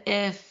him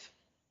if,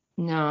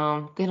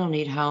 no, they don't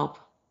need help.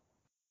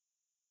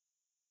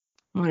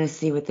 I want to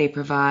see what they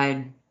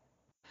provide.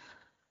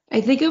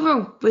 I think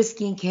over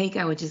whiskey and cake,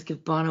 I would just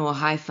give Bono a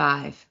high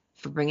five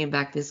for bringing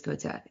back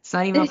Discotheque. It's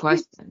not even a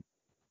question.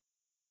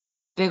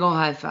 Big ol'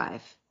 high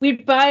five.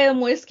 We'd buy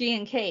him whiskey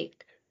and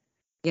cake.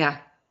 Yeah.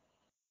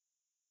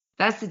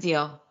 That's the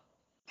deal.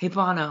 Hey,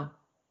 Bono,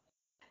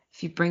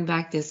 if you bring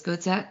back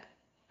Discotheque,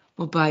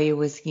 we'll buy you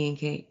whiskey and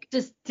cake.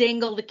 Just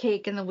dangle the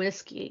cake and the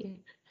whiskey.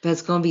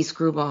 That's going to be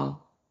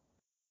screwball.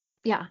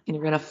 Yeah. And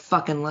you're going to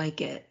fucking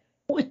like it.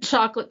 With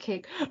chocolate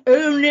cake.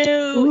 Oh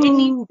no, Ooh, it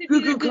needs to be Goo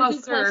a Goo Goo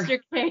Cluster. Cluster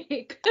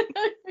cake.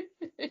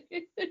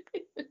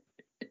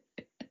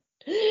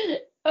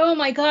 Oh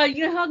my god,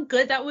 you know how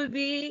good that would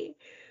be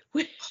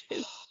with,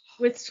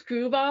 with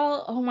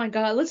Screwball? Oh my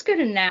god, let's go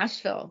to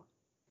Nashville.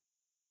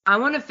 I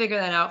want to figure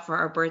that out for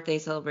our birthday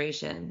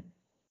celebration.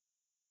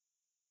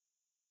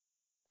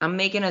 I'm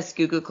making a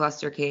Goo Goo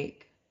Cluster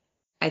cake,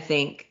 I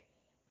think.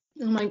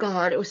 Oh my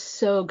god, it was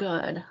so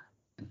good.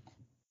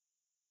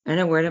 I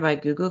know where to buy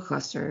Goo Goo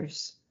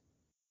Clusters.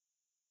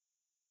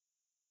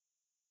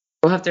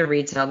 We'll have to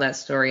retell that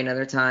story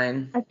another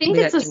time. I think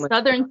We it's got a too much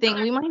southern thing.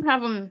 time. We might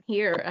have them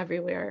here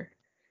everywhere.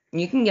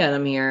 You can get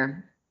them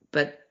here,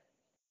 but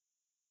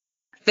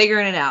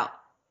figuring it out.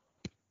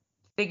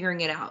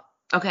 Figuring it out.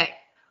 Okay,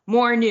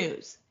 more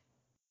news.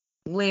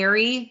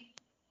 Larry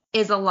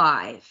is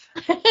alive.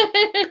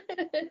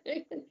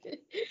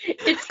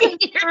 It's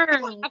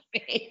confirmed.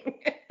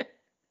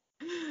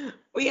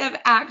 We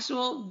have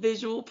actual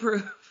visual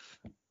proof.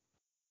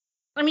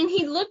 I mean,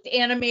 he looked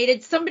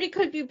animated. Somebody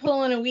could be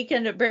pulling a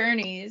Weekend at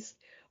Bernie's,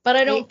 but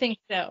I don't think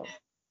so.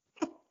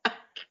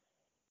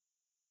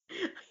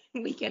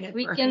 Weekend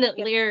at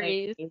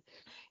Larry's.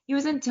 He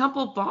was in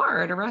Temple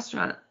Bar at a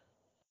restaurant.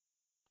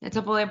 At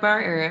Temple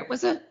Bar area.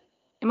 It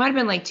might have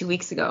been like 2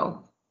 weeks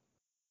ago.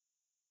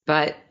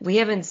 But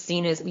we've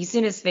seen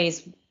his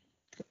face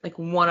like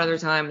one other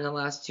time in the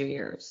last 2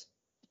 years.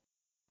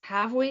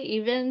 Have we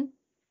even?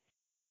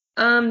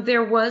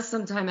 There was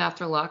some time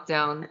after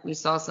lockdown, we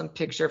saw some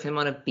picture of him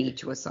on a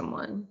beach with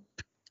someone.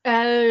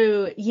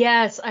 Oh,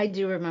 yes, I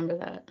do remember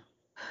that.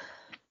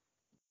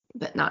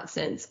 But not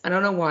since. I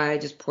don't know why I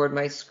just poured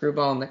my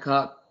screwball in the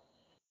cup.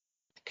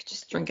 I could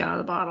just drink out of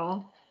the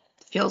bottle.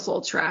 It feels a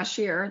little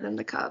trashier than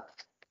the cup.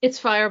 It's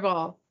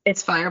Fireball.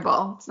 It's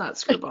Fireball. It's not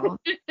screwball.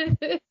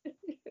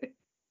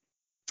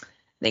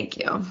 Thank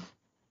you.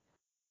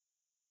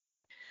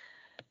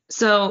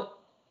 So,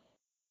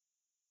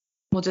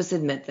 we'll just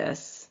admit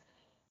this.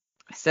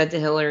 I said to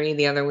Hillary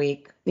the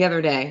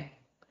other day,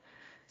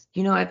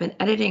 I've been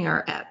editing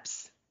our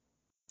eps,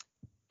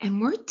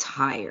 and we're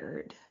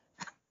tired.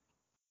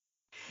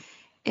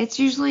 It's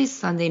usually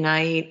Sunday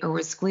night, or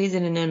we're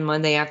squeezing it in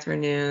Monday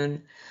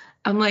afternoon.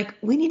 I'm like,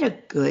 we need a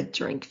good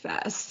drink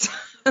fest.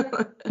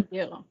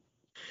 Yeah.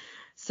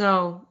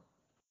 So,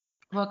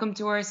 welcome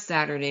to our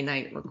Saturday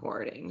night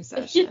recording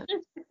session.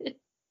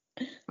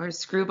 Where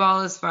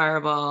screwball is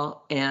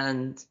Fireball,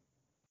 and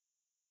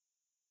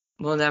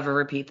we'll never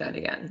repeat that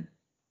again.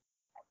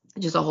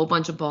 Just a whole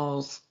bunch of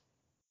balls.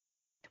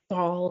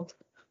 Bald.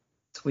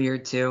 It's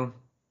weird, too.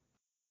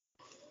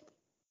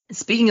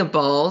 Speaking of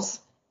balls,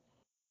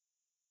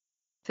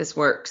 this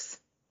works.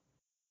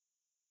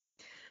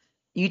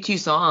 U2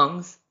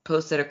 Songs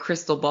posted a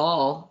crystal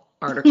ball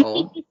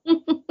article.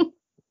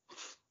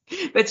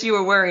 But you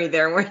were worried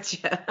there, weren't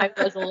you? I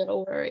was a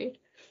little worried.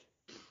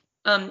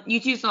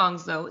 U2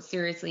 Songs, though,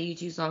 seriously,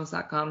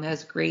 U2songs.com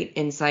has great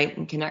insight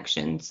and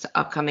connections to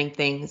upcoming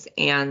things.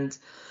 And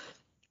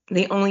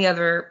they only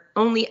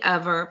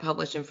ever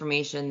publish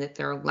information that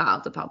they're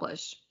allowed to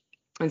publish.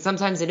 And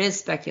sometimes it is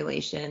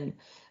speculation,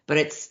 but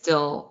it's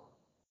still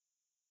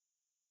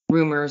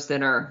rumors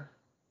that I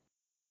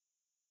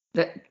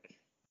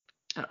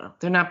don't know,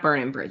 they're not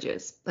burning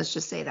bridges. Let's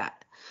just say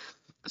that.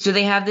 So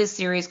they have this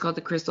series called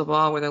The Crystal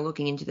Ball where they're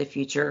looking into the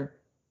future.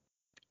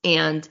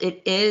 And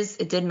there's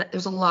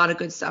a lot of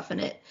good stuff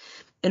in it.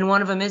 And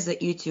one of them is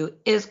that U2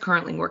 is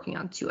currently working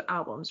on 2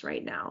 albums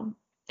right now.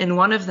 And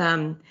one of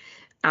them,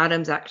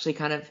 Adam's actually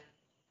kind of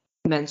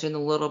mentioned a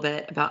little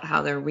bit about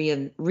how they're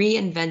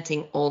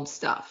reinventing old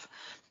stuff,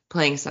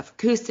 playing stuff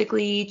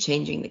acoustically,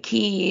 changing the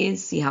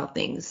keys, see how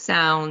things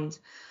sound.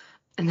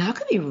 And that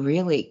could be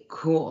really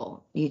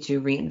cool,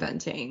 U2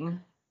 reinventing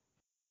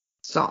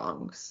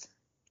songs.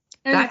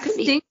 And That could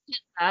be,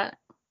 that.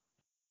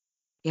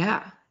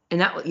 yeah.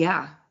 And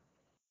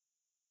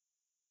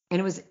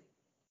it was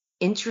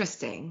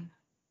interesting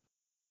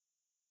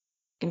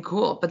and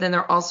cool. But then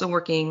they're also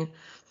working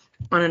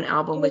on an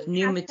album with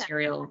new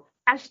material.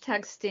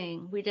 Hashtag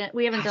Sting. We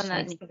haven't done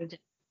that. We haven't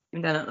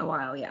done it in a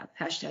while. Yeah.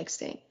 Hashtag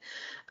Sting.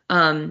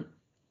 A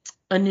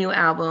new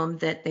album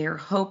that they're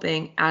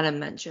hoping, Adam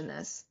mentioned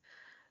this,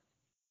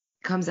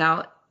 comes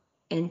out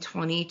in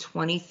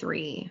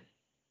 2023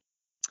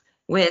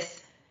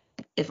 with,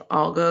 if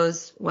all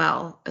goes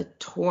well, a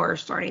tour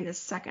starting the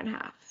second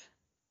half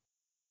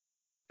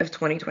of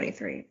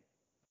 2023.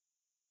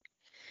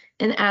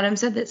 And Adam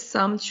said that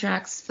some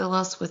tracks fill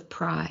us with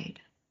pride.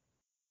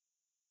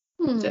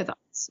 Which I thought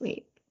was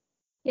sweet.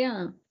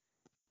 Yeah.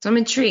 So I'm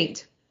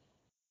intrigued.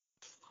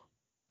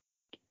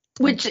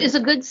 Which is a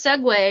good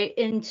segue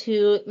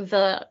into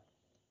the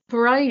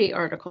Variety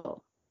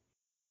article.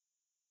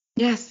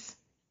 Yes.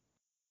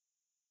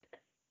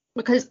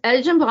 Because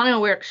Edge and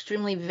Bono were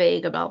extremely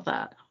vague about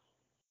that.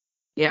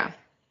 Yeah.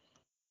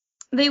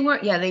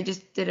 They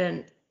just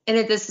didn't.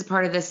 And this is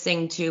part of the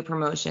Sing 2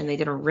 promotion. They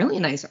did a really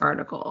nice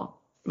article,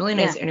 really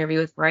nice interview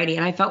with Variety.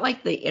 And I felt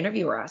like the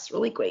interviewer asked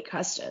really great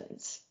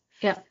questions.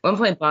 Yeah. At one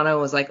point, Bono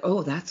was like,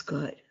 "Oh, that's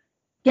good."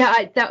 Yeah,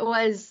 that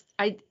was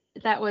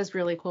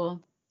really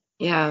cool.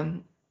 Yeah.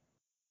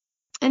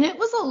 And it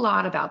was a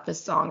lot about the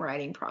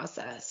songwriting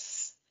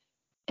process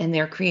and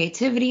their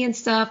creativity and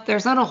stuff.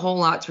 There's not a whole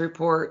lot to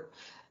report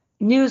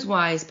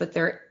news-wise, but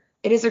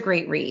it is a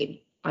great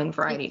read on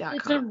Variety.com.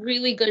 It's a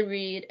really good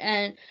read,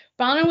 and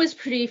Bono was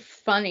pretty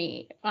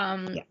funny.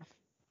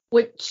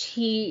 Which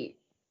he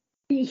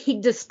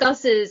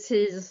discusses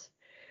his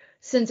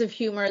sense of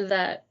humor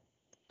that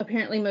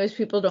apparently most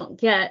people don't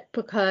get,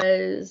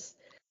 because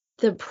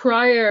the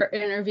prior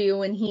interview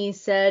when he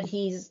said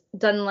he's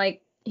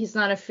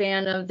not a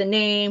fan of the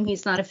name,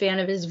 he's not a fan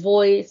of his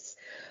voice.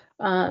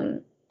 I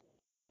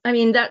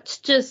mean, that's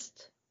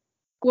just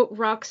what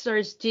rock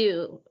stars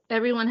do.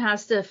 Everyone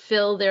has to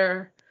fill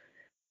their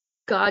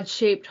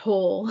God-shaped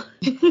hole.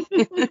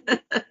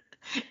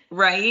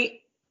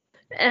 Right?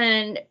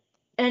 And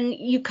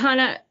you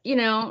kind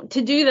of,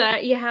 to do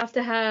that, you have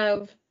to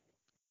have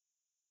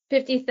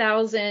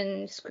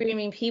 50,000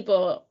 screaming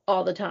people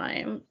all the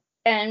time.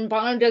 And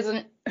Bono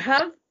doesn't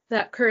have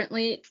that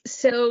currently,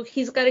 so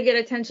he's got to get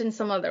attention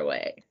some other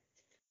way.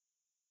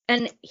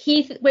 And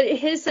but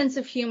his sense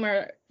of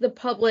humor, the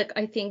public,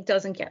 I think,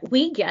 doesn't get.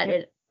 We get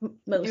it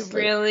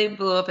mostly. It really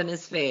blew up in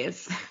his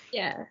face.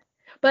 Yeah.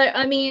 But,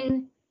 I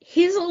mean,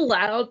 he's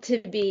allowed to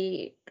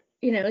be,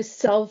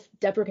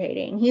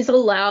 self-deprecating. He's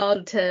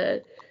allowed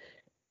to,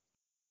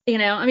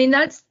 I mean,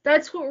 that's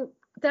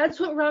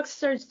what rock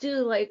stars do.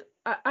 Like,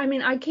 I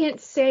mean, I can't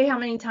say how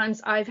many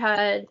times I've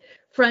had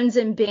friends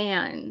in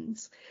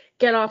bands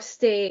get off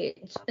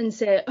stage and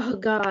say, "Oh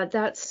God,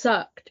 that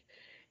sucked."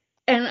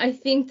 And I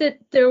think that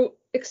they're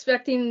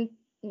expecting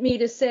me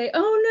to say, "Oh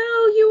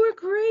no, you were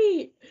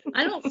great."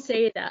 I don't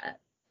say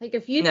that. Like,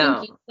 if you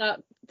think you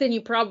suck, then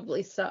you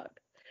probably suck.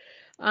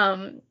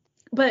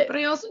 But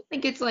I also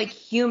think it's like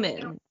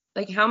human.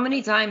 Like, how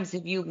many times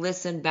have you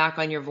listened back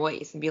on your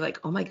voice and be like,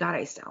 "Oh my God,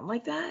 I sound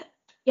like that"?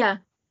 Yeah.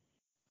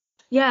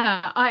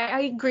 Yeah,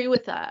 I agree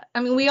with that.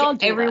 I mean, we all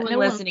do. Everyone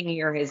listening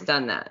here has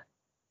done that.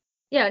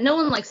 Yeah, no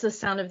one likes the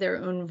sound of their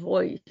own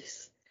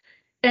voice.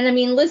 And I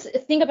mean,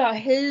 think about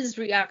his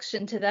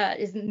reaction to that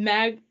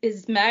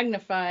is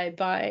magnified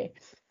by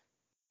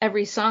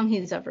every song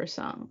he's ever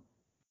sung.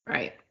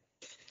 Right.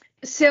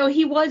 So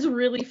he was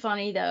really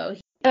funny, though.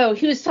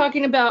 He was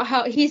talking about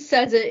how he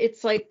says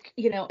it's like,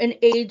 an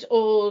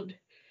age-old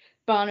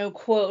Bono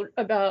quote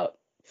about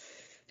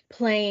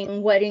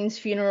playing weddings,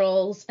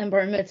 funerals, and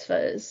bar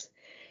mitzvahs.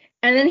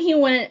 And then he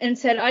went and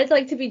said, "I'd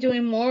like to be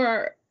doing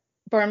more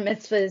bar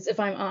mitzvahs, if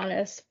I'm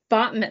honest,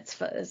 bat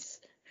mitzvahs."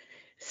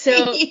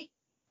 So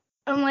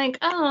I'm like,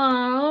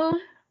 oh,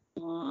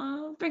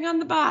 bring on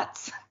the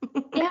bots.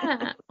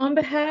 Yeah. On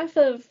behalf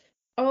of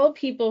all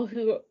people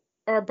who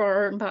are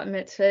bar and bat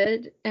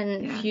mitzvahed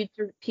and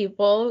future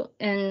people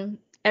and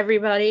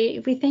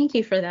everybody, we thank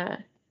you for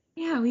that.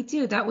 Yeah, we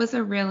do. It was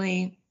a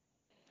really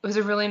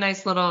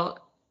nice little.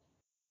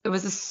 It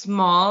was a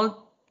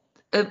small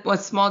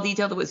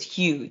detail that was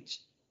huge.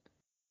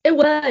 It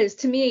was,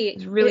 to me. It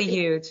was really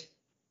huge.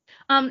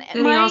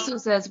 Then he also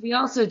says, we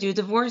also do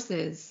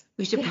divorces.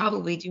 We should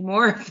probably do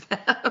more of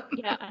them.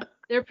 Yeah,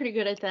 they're pretty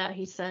good at that,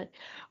 he said.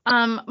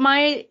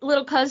 My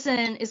little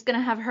cousin is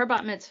gonna have her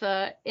bat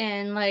mitzvah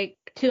in like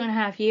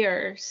 2.5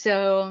 years.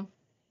 So,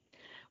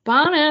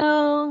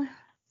 Bono,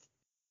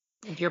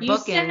 If you're you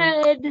booking,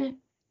 said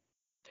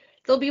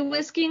there'll be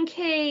whiskey and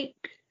cake.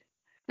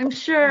 I'm make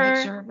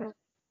sure. sure of it.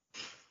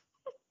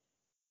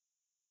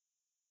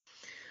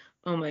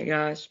 Oh my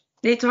gosh.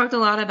 They talked a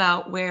lot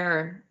about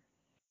where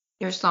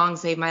your song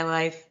Save My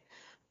Life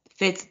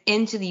fits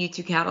into the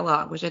U2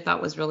 catalog, which I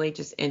thought was really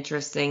just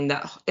interesting.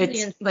 That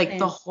it's like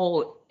the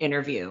whole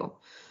interview.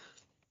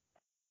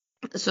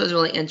 So it was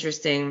really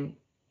interesting.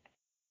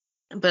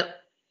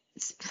 But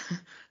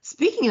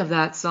speaking of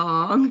that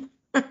song,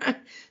 do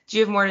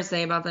you have more to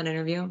say about that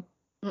interview?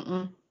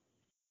 Mm-mm.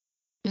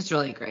 It's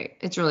really great.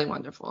 It's really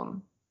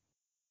wonderful.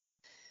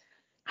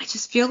 I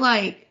just feel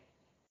like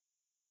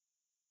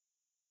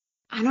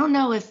I don't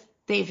know if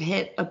they've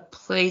hit a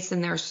place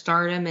in their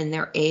stardom and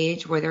their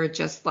age where they're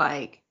just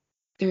like,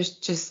 there's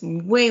just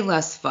way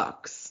less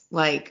fucks.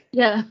 Like,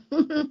 Yeah.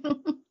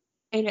 and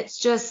it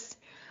just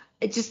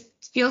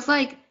feels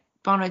like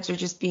Bonnets are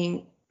just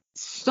being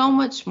so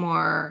much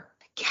more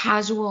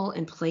casual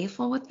and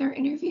playful with their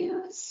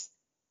interviews.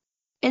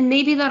 And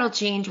maybe that'll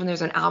change when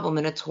there's an album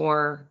and a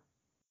tour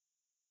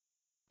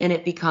and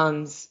it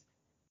becomes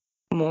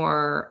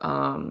more,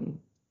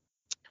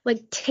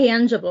 like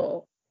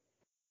tangible.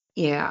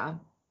 yeah,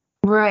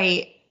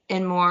 right.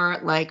 And more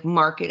like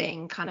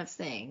marketing kind of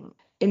thing.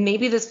 And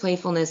maybe this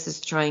playfulness is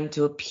trying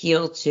to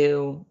appeal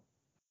to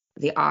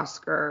the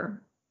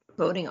Oscar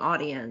voting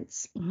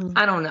audience. Mm-hmm.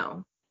 I don't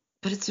know,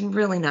 but it's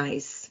really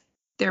nice.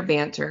 Their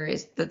banter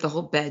is that the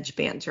whole Bedge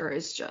banter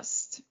is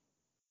just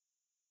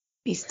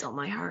be still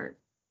my heart.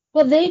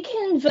 Well, they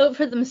can vote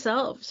for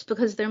themselves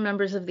because they're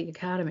members of the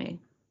Academy.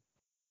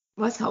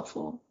 Well, that's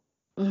helpful.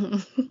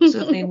 Mm-hmm.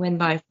 So if they win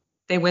by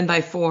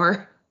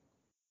 4.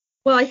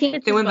 Well, I think If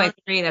it's they just win Bono. by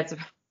 3, that's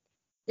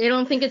They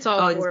don't think it's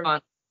all just four.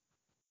 Bono.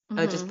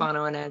 Oh, just Mm-hmm.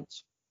 Bono and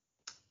Edge.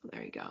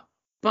 There you go.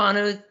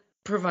 Bono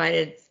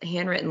provided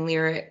handwritten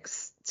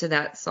lyrics to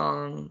that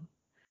song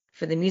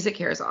for the Music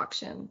Cares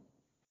auction.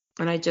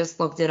 And I just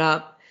looked it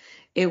up.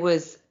 It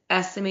was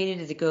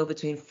estimated to go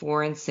between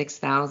 4,000 and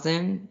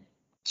 6,000.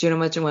 Do you know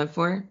how much it went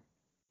for?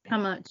 How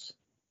much?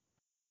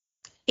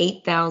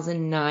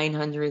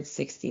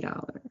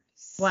 $8,960.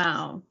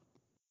 Wow.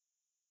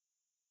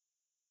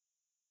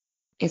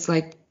 It's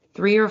like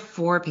 3 or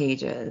 4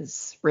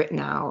 pages written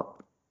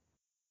out.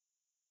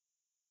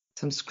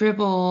 Some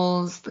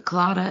scribbles, the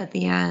collada at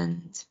the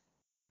end.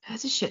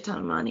 That's a shit ton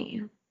of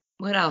money.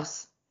 What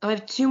else? Oh, I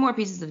have 2 more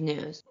pieces of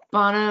news.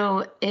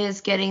 Bono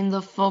is getting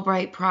the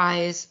Fulbright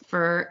Prize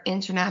for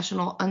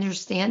International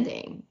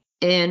Understanding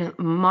in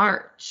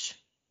March.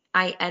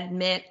 I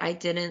admit I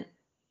didn't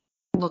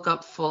look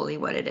up fully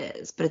what it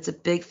is, but it's a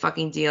big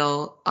fucking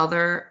deal.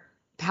 Other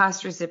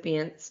past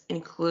recipients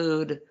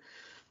include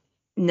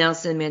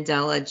Nelson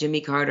Mandela,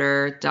 Jimmy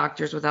Carter,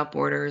 Doctors Without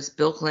Borders,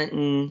 Bill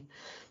Clinton,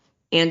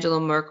 Angela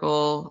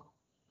Merkel,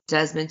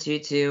 Desmond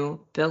Tutu,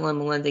 Bill and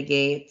Melinda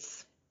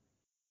Gates.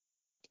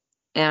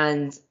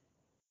 And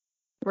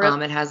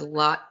it has a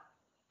lot.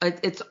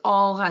 It's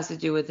all has to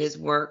do with his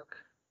work.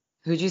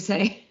 Who'd you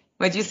say?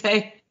 What'd you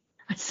say?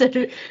 I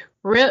said,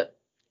 rip.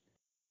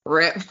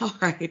 Rip,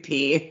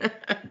 R.I.P.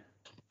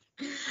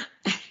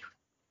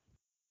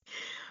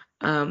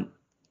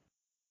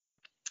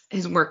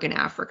 His work in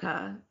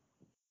Africa,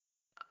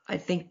 I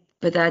think,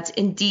 but that's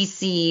in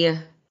DC,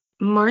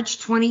 March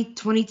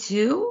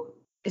 2022.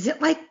 Is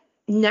it like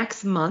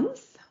next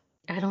month?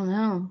 I don't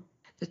know.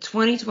 The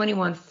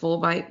 2021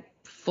 Fulbright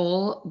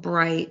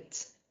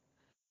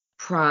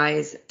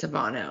Prize to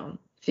Bono.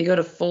 If you go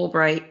to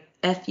Fulbright,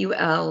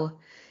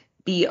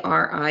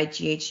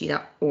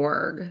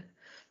 FULBRIGHT.org,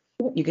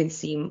 you can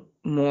see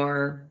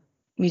more.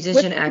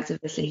 Musician,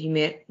 activist, and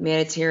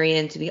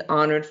humanitarian to be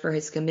honored for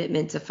his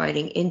commitment to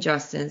fighting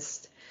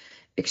injustice,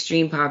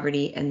 extreme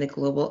poverty, and the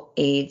global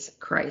AIDS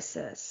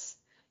crisis.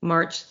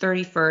 March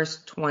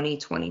 31st,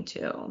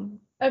 2022.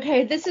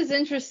 Okay, this is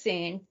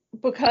interesting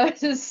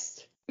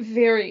because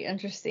very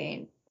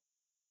interesting.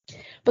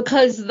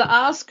 Because the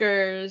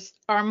Oscars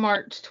are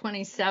March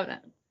 27th.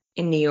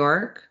 In New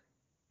York?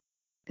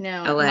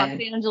 No, LA.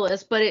 Los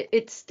Angeles, but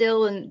it's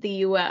still in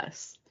the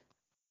US.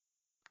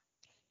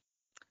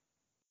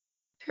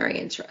 Very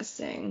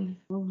interesting.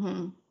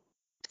 Mm-hmm.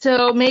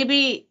 So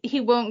maybe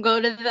he won't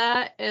go to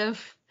that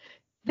if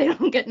they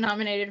don't get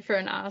nominated for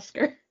an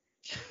Oscar.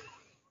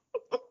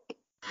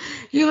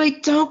 You're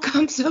like, don't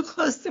come so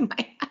close to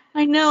my house.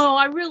 I know,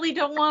 I really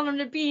don't want him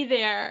to be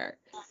there.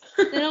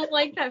 I don't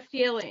like that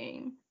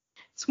feeling.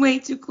 It's way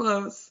too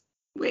close.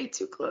 Way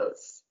too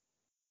close.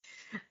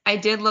 I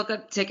did look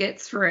up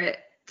tickets for it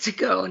to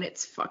go, and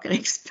it's fucking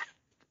expensive.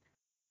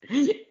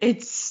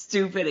 It's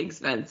stupid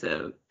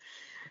expensive.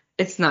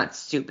 It's not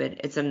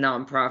stupid. It's a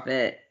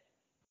nonprofit,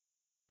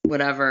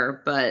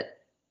 whatever, but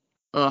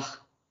ugh.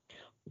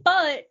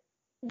 But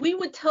we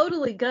would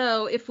totally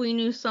go if we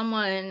knew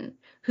someone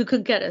who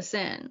could get us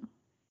in.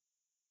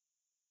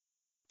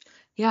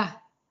 Yeah.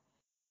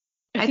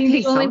 I I'd think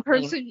pay the only something.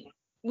 person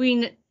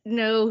we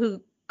know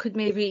who could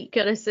maybe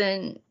get us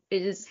in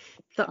is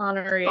the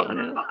honorary.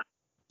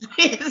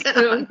 It's an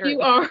So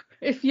honor.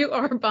 if you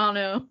are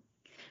Bono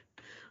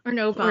or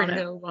no Or Bono,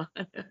 no one.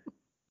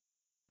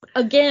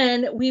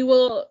 again, we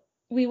will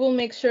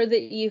make sure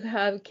that you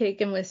have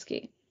cake and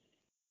whiskey.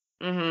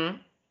 Mm-hmm.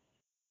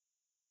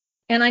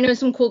 And I know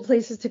some cool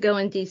places to go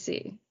in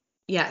DC.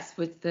 Yes,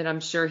 that I'm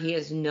sure he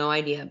has no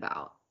idea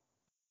about.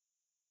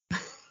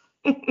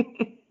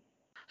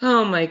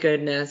 Oh my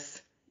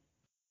goodness.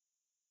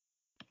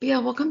 But yeah,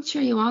 we'll come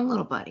cheer you on,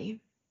 little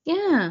buddy.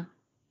 Yeah.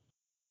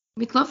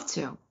 We'd love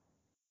to.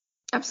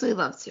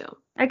 Absolutely love to.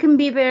 I can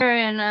be there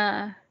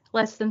in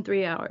less than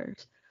 3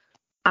 hours.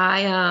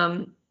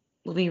 I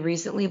will be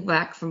recently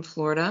back from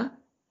Florida.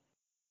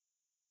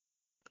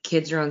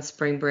 Kids are on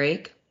spring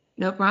break.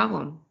 No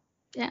problem.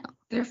 Yeah.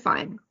 They're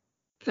fine.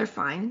 They're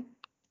fine.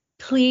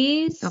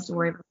 Please. Don't have to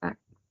worry about that.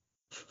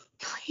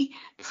 Please.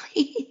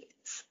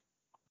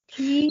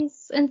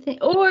 Please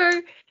or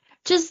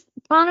just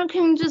Bono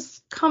can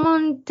just come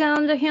on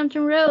down to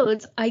Hampton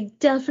Roads. I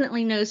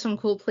definitely know some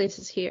cool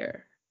places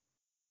here.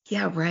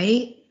 Yeah,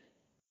 right?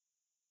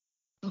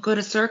 We'll go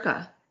to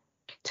Circa.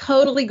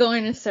 Totally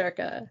going to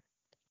Circa.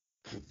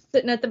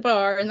 Sitting at the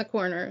bar in the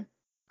corner.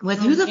 With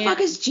Oh, who the man. fuck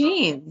is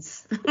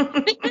James?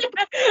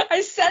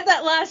 I said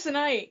that last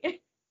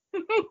night.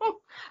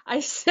 I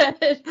said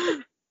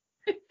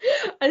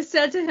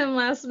to him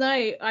last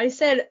night,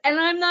 and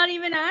I'm not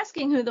even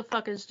asking who the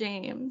fuck is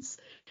James.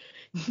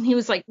 And he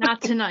was like,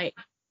 not tonight.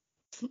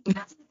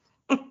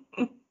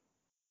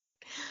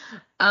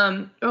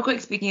 Real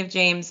quick, speaking of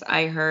James,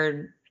 I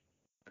heard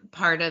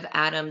part of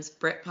Adam's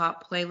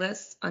Britpop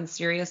playlist on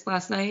Sirius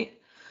last night,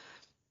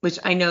 which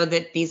I know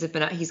that these have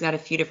been, he's got a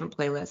few different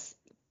playlists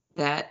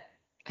that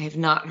I have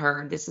not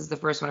heard. This is the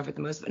first one I've heard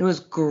the most, but it was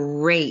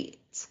great.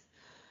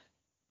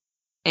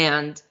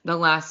 And the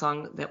last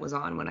song that was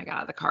on when I got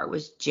out of the car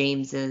was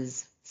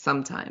James's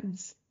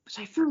Sometimes, which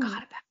I forgot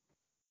about.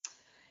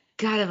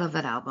 God, I love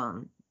that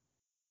album.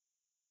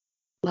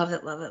 Love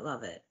it, love it,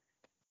 love it.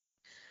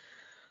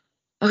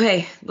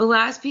 Okay, the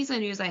last piece of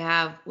news I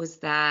have was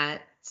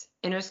that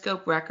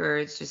Interscope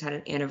Records just had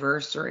an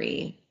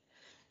anniversary,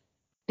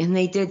 and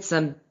they did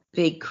some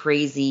big,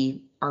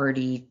 crazy,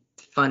 arty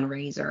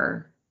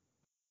fundraiser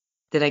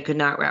that I could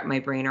not wrap my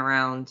brain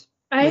around.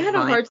 I With had a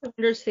vinyl. hard time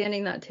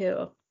understanding that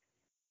too.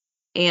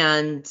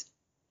 And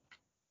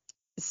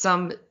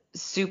some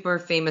super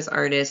famous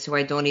artist who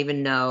I don't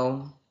even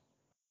know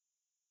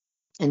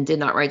and did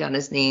not write down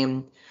his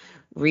name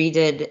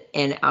redid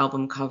an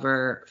album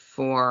cover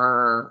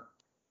for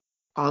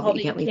All That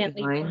You Can't Leave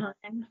Behind.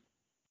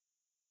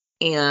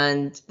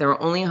 And there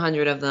were only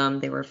 100 of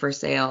them. They were for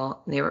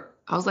sale.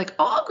 I was like,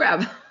 oh,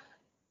 I'll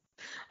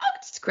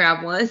just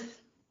grab one.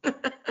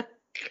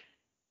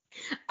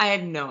 I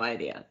had no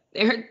idea.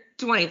 They were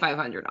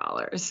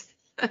 $2,500.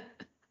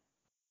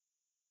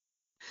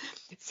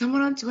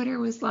 Someone on Twitter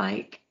was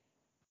like,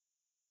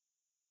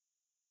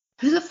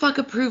 who the fuck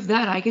approved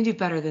that? I can do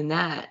better than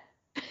that.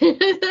 And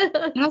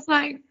I was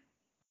like,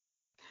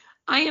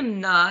 I am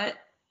not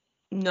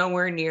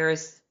nowhere near a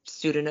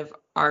student of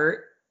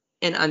art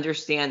and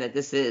understand that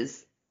this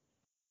is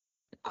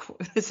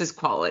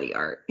quality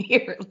art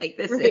here. Like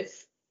this Right.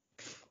 is,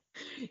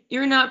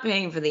 you're not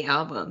paying for the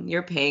album,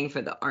 you're paying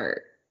for the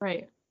art.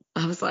 Right.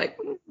 I was like,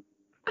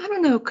 I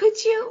don't know,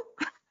 could you?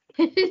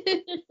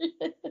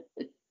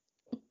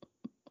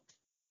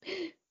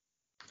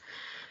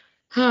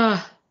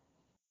 Oh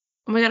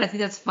my God, I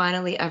think that's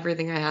finally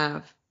everything I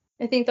have.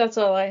 I think that's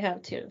all I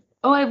have too.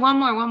 Oh, I have one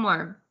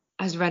more.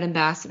 As Red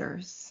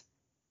ambassadors,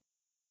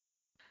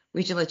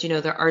 we should let you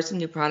know there are some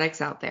new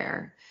products out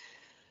there.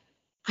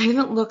 I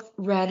haven't looked.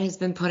 Red has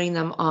been putting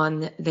them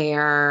on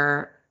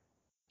their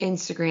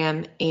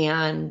Instagram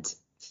and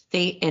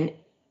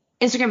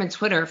Instagram and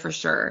Twitter for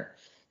sure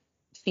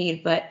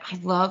feed, but I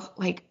love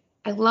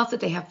that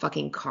they have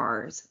fucking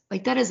cars.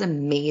 Like that is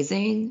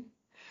amazing.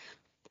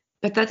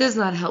 But that does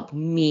not help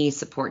me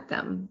support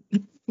them. I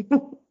Because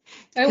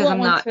want I'm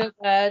one not, so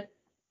bad.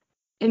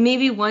 and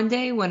maybe one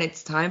day when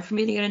it's time for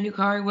me to get a new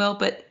car, I will,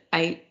 but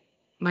I'm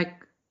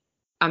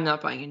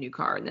not buying a new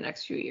car in the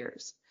next few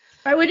years.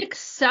 I would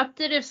accept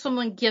it if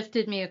someone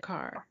gifted me a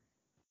car.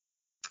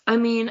 I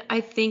mean,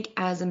 I think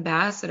as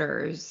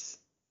ambassadors,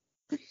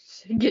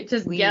 Get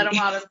them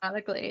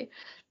automatically.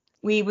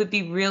 we would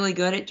be really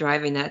good at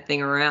driving that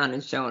thing around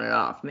and showing it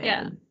off, man.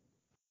 Yeah.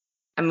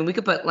 I mean, we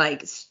could put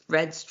like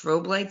red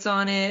strobe lights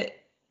on it.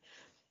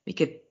 We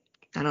could,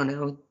 I don't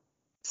know,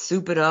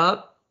 soup it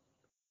up.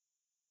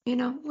 You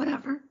know,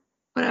 whatever.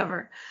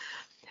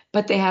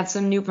 But they have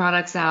some new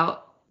products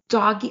out.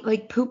 Doggy,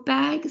 like poop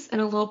bags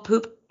and a little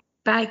poop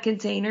bag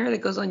container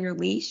that goes on your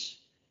leash.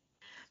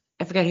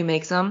 I forget who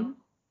makes them.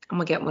 I'm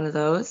gonna get one of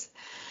those.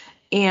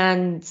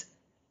 And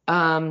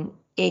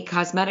a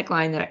cosmetic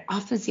line that I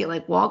often see at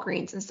like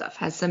Walgreens and stuff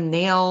has some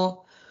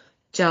nail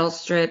gel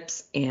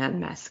strips and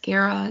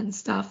mascara and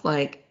stuff.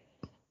 Like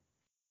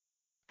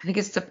I think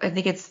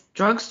it's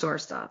drugstore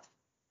stuff.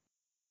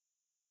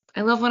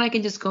 I love when I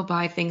can just go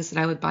buy things that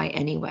I would buy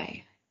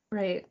anyway.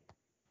 Right.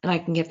 And I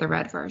can get the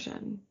red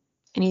version.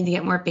 I need to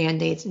get more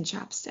Band-Aids and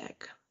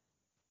chapstick.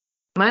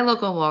 My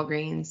local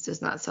Walgreens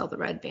does not sell the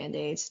red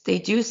Band-Aids. They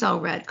do sell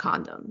red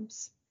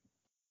condoms,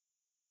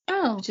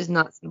 Oh, which is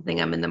not something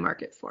I'm in the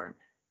market for.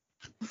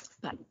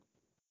 But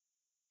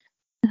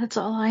that's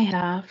all I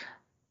have.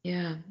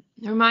 yeah.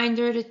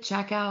 Reminder to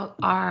check out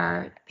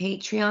our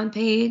Patreon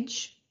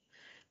page.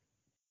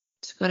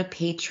 So go to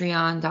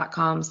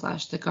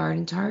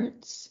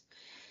patreon.com/thegardentarts.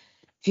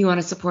 If you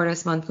want to support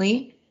us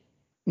monthly,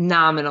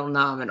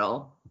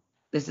 nominal.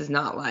 This is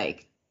not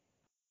like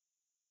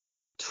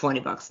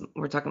 $20.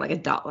 We're talking like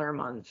 $1 a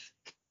month.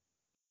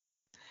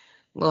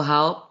 Will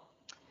help.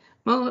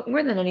 Well,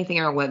 more than anything,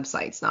 our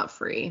website's not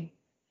free.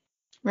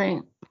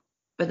 Right.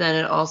 But then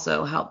it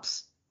also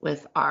helps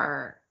with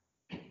our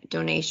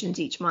donations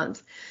each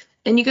month.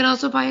 And you can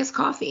also buy us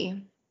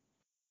coffee,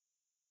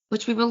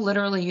 which we will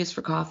literally use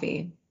for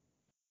coffee.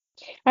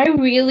 I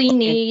really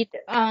need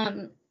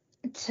to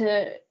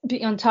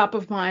be on top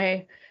of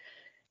my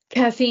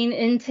caffeine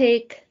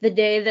intake the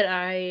day that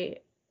I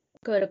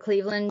go to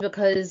Cleveland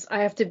because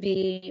I have to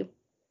be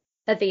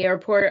at the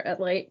airport at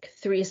like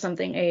 3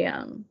 something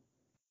a.m.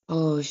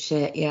 Oh,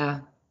 shit.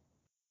 Yeah.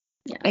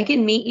 Yeah. I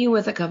can meet you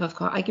with a cup of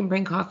coffee. I can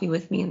bring coffee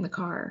with me in the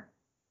car.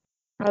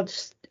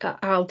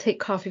 I'll take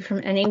coffee from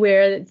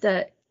anywhere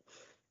that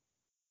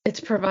it's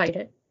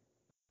provided.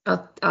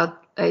 I'll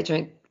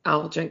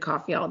drink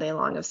coffee all day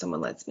long if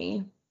someone lets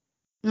me.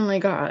 Oh my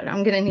God,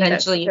 I'm gonna need that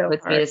Eventually it so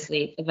puts me hard. to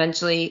sleep.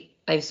 Eventually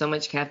I have so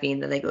much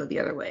caffeine that I go the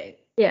other way.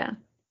 Yeah.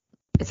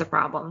 It's a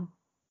problem.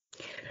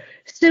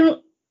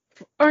 So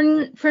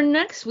for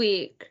next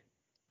week,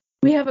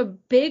 we have a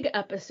big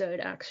episode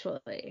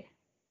actually.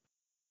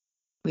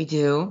 We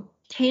do.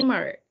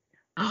 Kmart.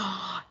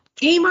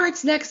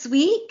 Kmart's next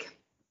week.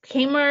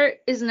 Kmart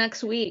is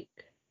next week.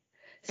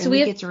 So And we we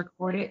have get to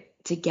record it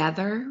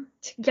together.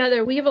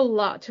 together, we have a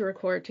lot to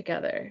record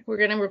together. We're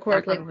gonna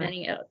record like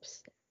Definitely. many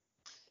eps.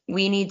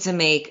 We need to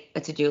make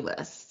a to-do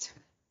list.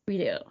 We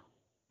do.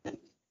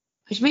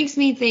 Which makes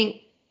me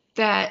think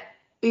that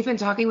we've been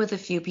talking with a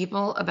few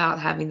people about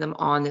having them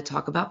on to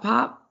talk about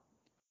pop.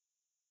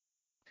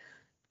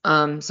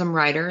 Some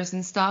writers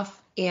and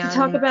stuff. To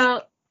talk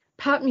about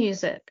pop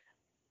music.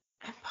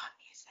 And pop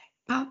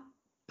music.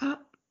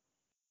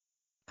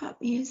 Pop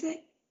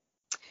music.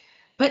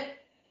 But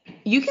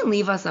you can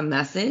leave us a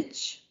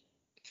message.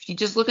 If you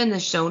just look in the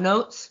show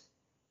notes,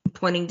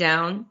 pointing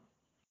down,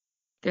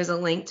 there's a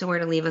link to where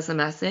to leave us a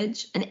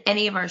message in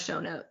any of our show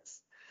notes.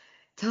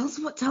 Tell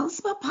us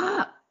about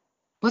pop.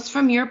 What's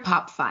from your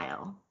pop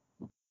file?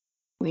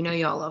 We know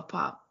y'all love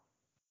pop.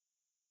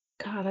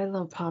 God, I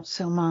love pop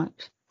so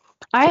much.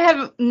 I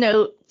have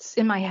notes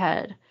in my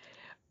head.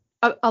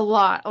 A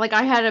lot. Like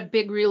I had a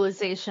big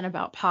realization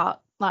about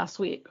pop last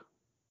week.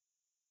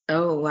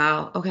 Oh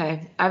wow.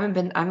 Okay. I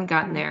haven't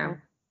gotten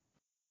there.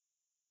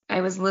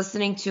 I was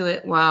listening to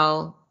it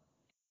while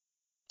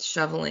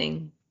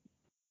shoveling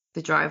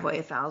the driveway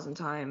 1,000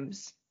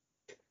 times.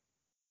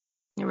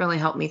 It really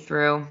helped me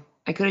through.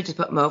 I could have just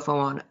put Mofo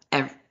on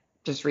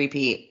just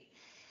repeat,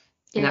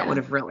 and that would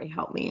have really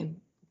helped me.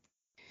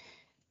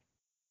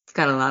 It's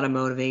got a lot of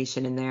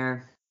motivation in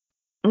there.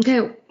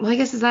 Okay, well, I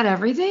guess is that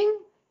everything?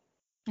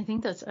 I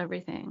think that's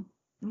everything.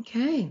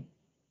 Okay.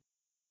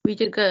 We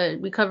did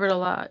good. We covered a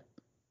lot.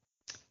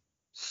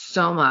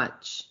 So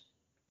much.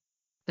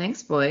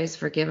 Thanks, boys,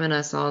 for giving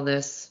us all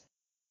this.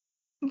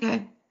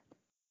 Okay.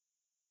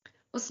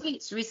 Well,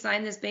 sweet. Should we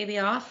sign this baby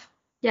off?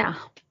 Yeah.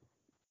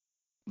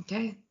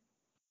 Okay.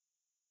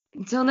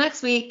 Until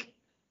next week.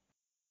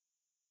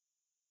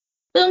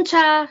 Boom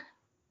cha.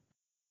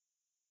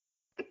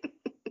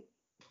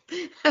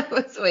 I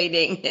was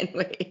waiting and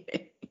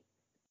waiting.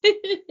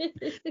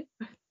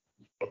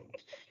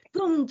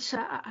 Boom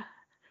cha.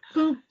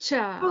 Boom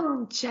cha.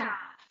 Boom, cha.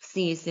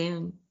 See you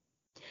soon.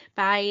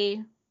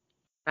 Bye.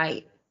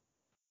 Right.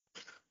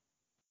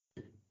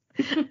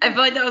 I feel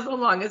like that was the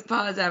longest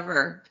pause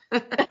ever. I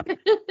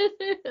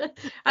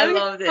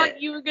loved thought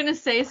it. you were gonna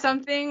say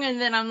something, and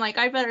then I'm like,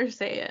 I better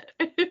say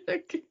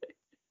it.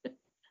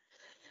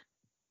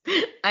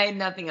 I had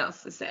nothing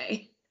else to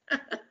say.